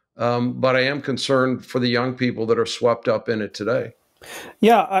goes. But I am concerned for the young people that are swept up in it today.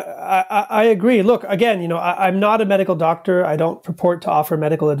 Yeah, I agree. Look, again, I'm not a medical doctor. I don't purport to offer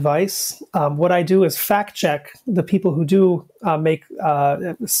medical advice. What I do is fact check the people who do make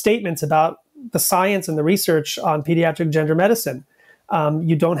statements about the science and the research on pediatric gender medicine.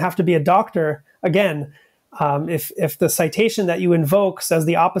 You don't have to be a doctor. Again, if the citation that you invoke says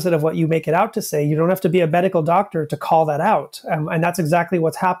the opposite of what you make it out to say, you don't have to be a medical doctor to call that out. And that's exactly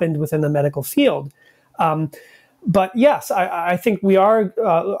what's happened within the medical field. But yes, I think we are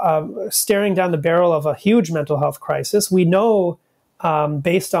staring down the barrel of a huge mental health crisis. We know,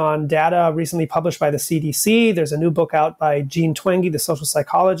 based on data recently published by the CDC, there's a new book out by Jean Twenge, the social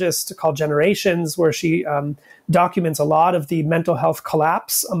psychologist, called Generations, where she documents a lot of the mental health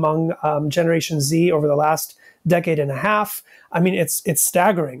collapse among Generation Z over the last decade and a half. I mean, it's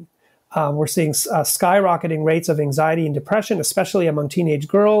staggering. We're seeing skyrocketing rates of anxiety and depression, especially among teenage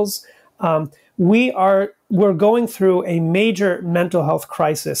girls. We're going through a major mental health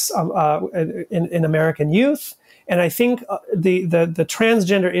crisis in American youth. And I think the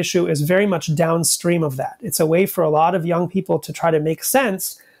transgender issue is very much downstream of that. It's a way for a lot of young people to try to make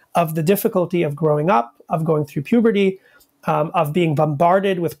sense of the difficulty of growing up, of going through puberty, of being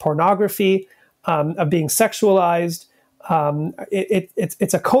bombarded with pornography, of being sexualized.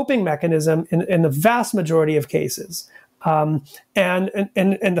 It's a coping mechanism in the vast majority of cases. And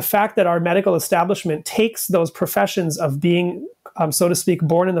the fact that our medical establishment takes those professions of being, so to speak,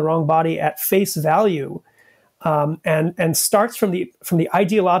 born in the wrong body at face value, and starts from the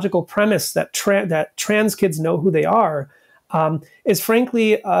ideological premise that trans kids know who they are, is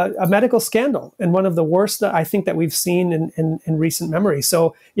frankly a medical scandal, and one of the worst that I think that we've seen in recent memory.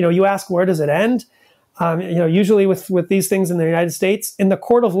 So, you ask, where does it end? Usually with these things in the United States, in the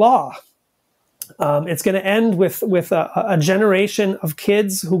court of law. It's going to end with a generation of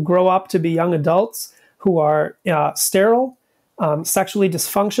kids who grow up to be young adults who are sterile, sexually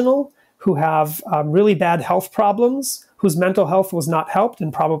dysfunctional, who have really bad health problems, whose mental health was not helped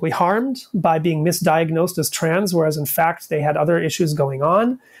and probably harmed by being misdiagnosed as trans, whereas in fact they had other issues going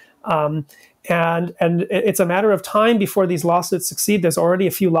on. And it's a matter of time before these lawsuits succeed. There's already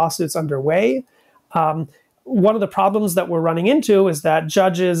a few lawsuits underway. One of the problems that we're running into is that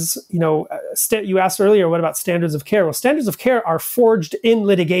judges, you asked earlier, what about standards of care? Well, standards of care are forged in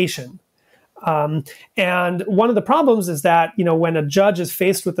litigation. And one of the problems is that, when a judge is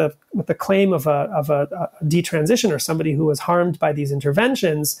faced with the claim of a detransition or somebody who was harmed by these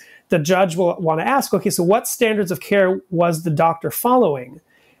interventions, the judge will want to ask, okay, so what standards of care was the doctor following?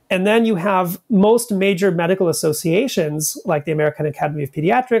 And then you have most major medical associations like the American Academy of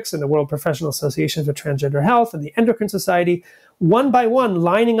Pediatrics and the World Professional Association for Transgender Health and the Endocrine Society, one by one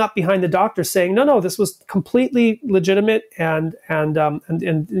lining up behind the doctor saying, no, this was completely legitimate and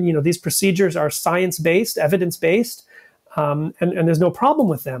these procedures are science-based, evidence-based, and there's no problem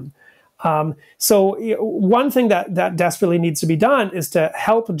with them. So one thing that desperately needs to be done is to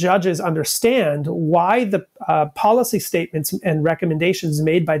help judges understand why the policy statements and recommendations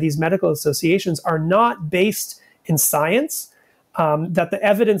made by these medical associations are not based in science, that the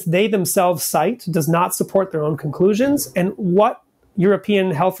evidence they themselves cite does not support their own conclusions, and what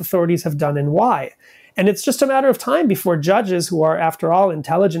European health authorities have done and why. And it's just a matter of time before judges, who are, after all,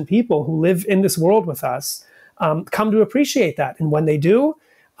 intelligent people who live in this world with us, come to appreciate that. And when they do,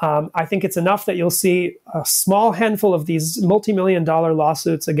 I think it's enough that you'll see a small handful of these multi-million-dollar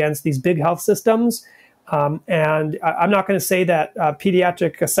lawsuits against these big health systems. And I'm not going to say that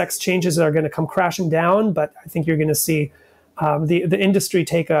pediatric sex changes are going to come crashing down, but I think you're going to see the industry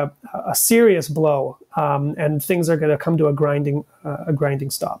take a serious blow, and things are going to come to a grinding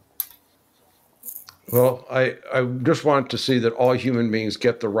stop. Well, I just want to see that all human beings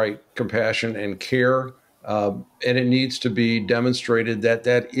get the right compassion and care. And it needs to be demonstrated that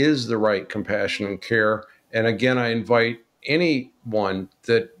that is the right compassion and care. And again, I invite anyone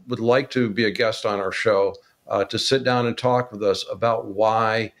that would like to be a guest on our show to sit down and talk with us about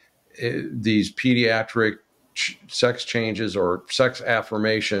why these pediatric sex changes or sex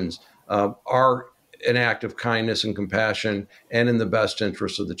affirmations are an act of kindness and compassion and in the best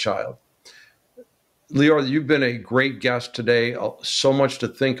interest of the child. Leor, you've been a great guest today. So much to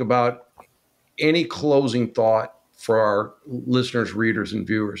think about. Any closing thought for our listeners, readers, and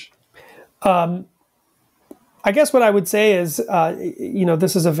viewers? I guess what I would say is,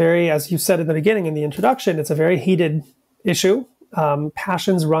 this is a very, as you said in the beginning, in the introduction, it's a very heated issue.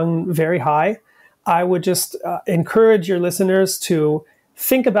 Passions run very high. I would just encourage your listeners to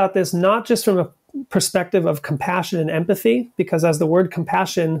think about this not just from a perspective of compassion and empathy, because as the word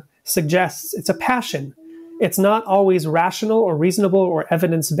compassion suggests, it's a passion. It's not always rational or reasonable or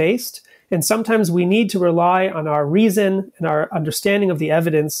evidence-based. And sometimes we need to rely on our reason and our understanding of the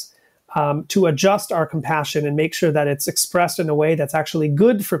evidence to adjust our compassion and make sure that it's expressed in a way that's actually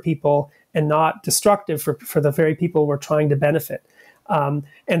good for people and not destructive for the very people we're trying to benefit.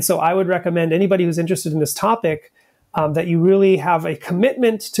 And so I would recommend anybody who's interested in this topic that you really have a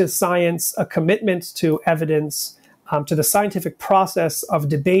commitment to science, a commitment to evidence, to the scientific process of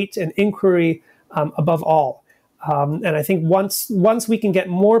debate and inquiry above all. And I think once we can get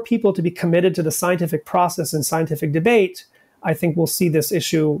more people to be committed to the scientific process and scientific debate, I think we'll see this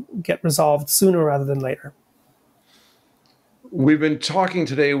issue get resolved sooner rather than later. We've been talking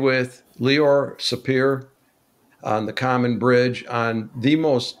today with Leor Sapir on the Common Bridge on the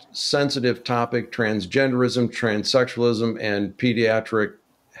most sensitive topic, transgenderism, transsexualism, and pediatric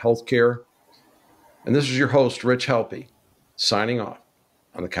healthcare. And this is your host, Rich Helppie, signing off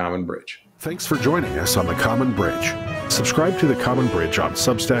on the Common Bridge. Thanks for joining us on the Common Bridge. Subscribe to the Common Bridge on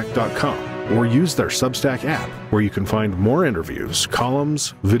Substack.com or use their Substack app, where you can find more interviews,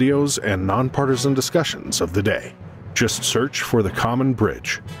 columns, videos, and nonpartisan discussions of the day. Just search for the Common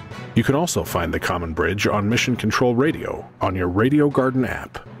Bridge. You can also find the Common Bridge on Mission Control Radio on your Radio Garden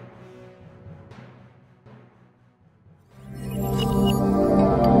app.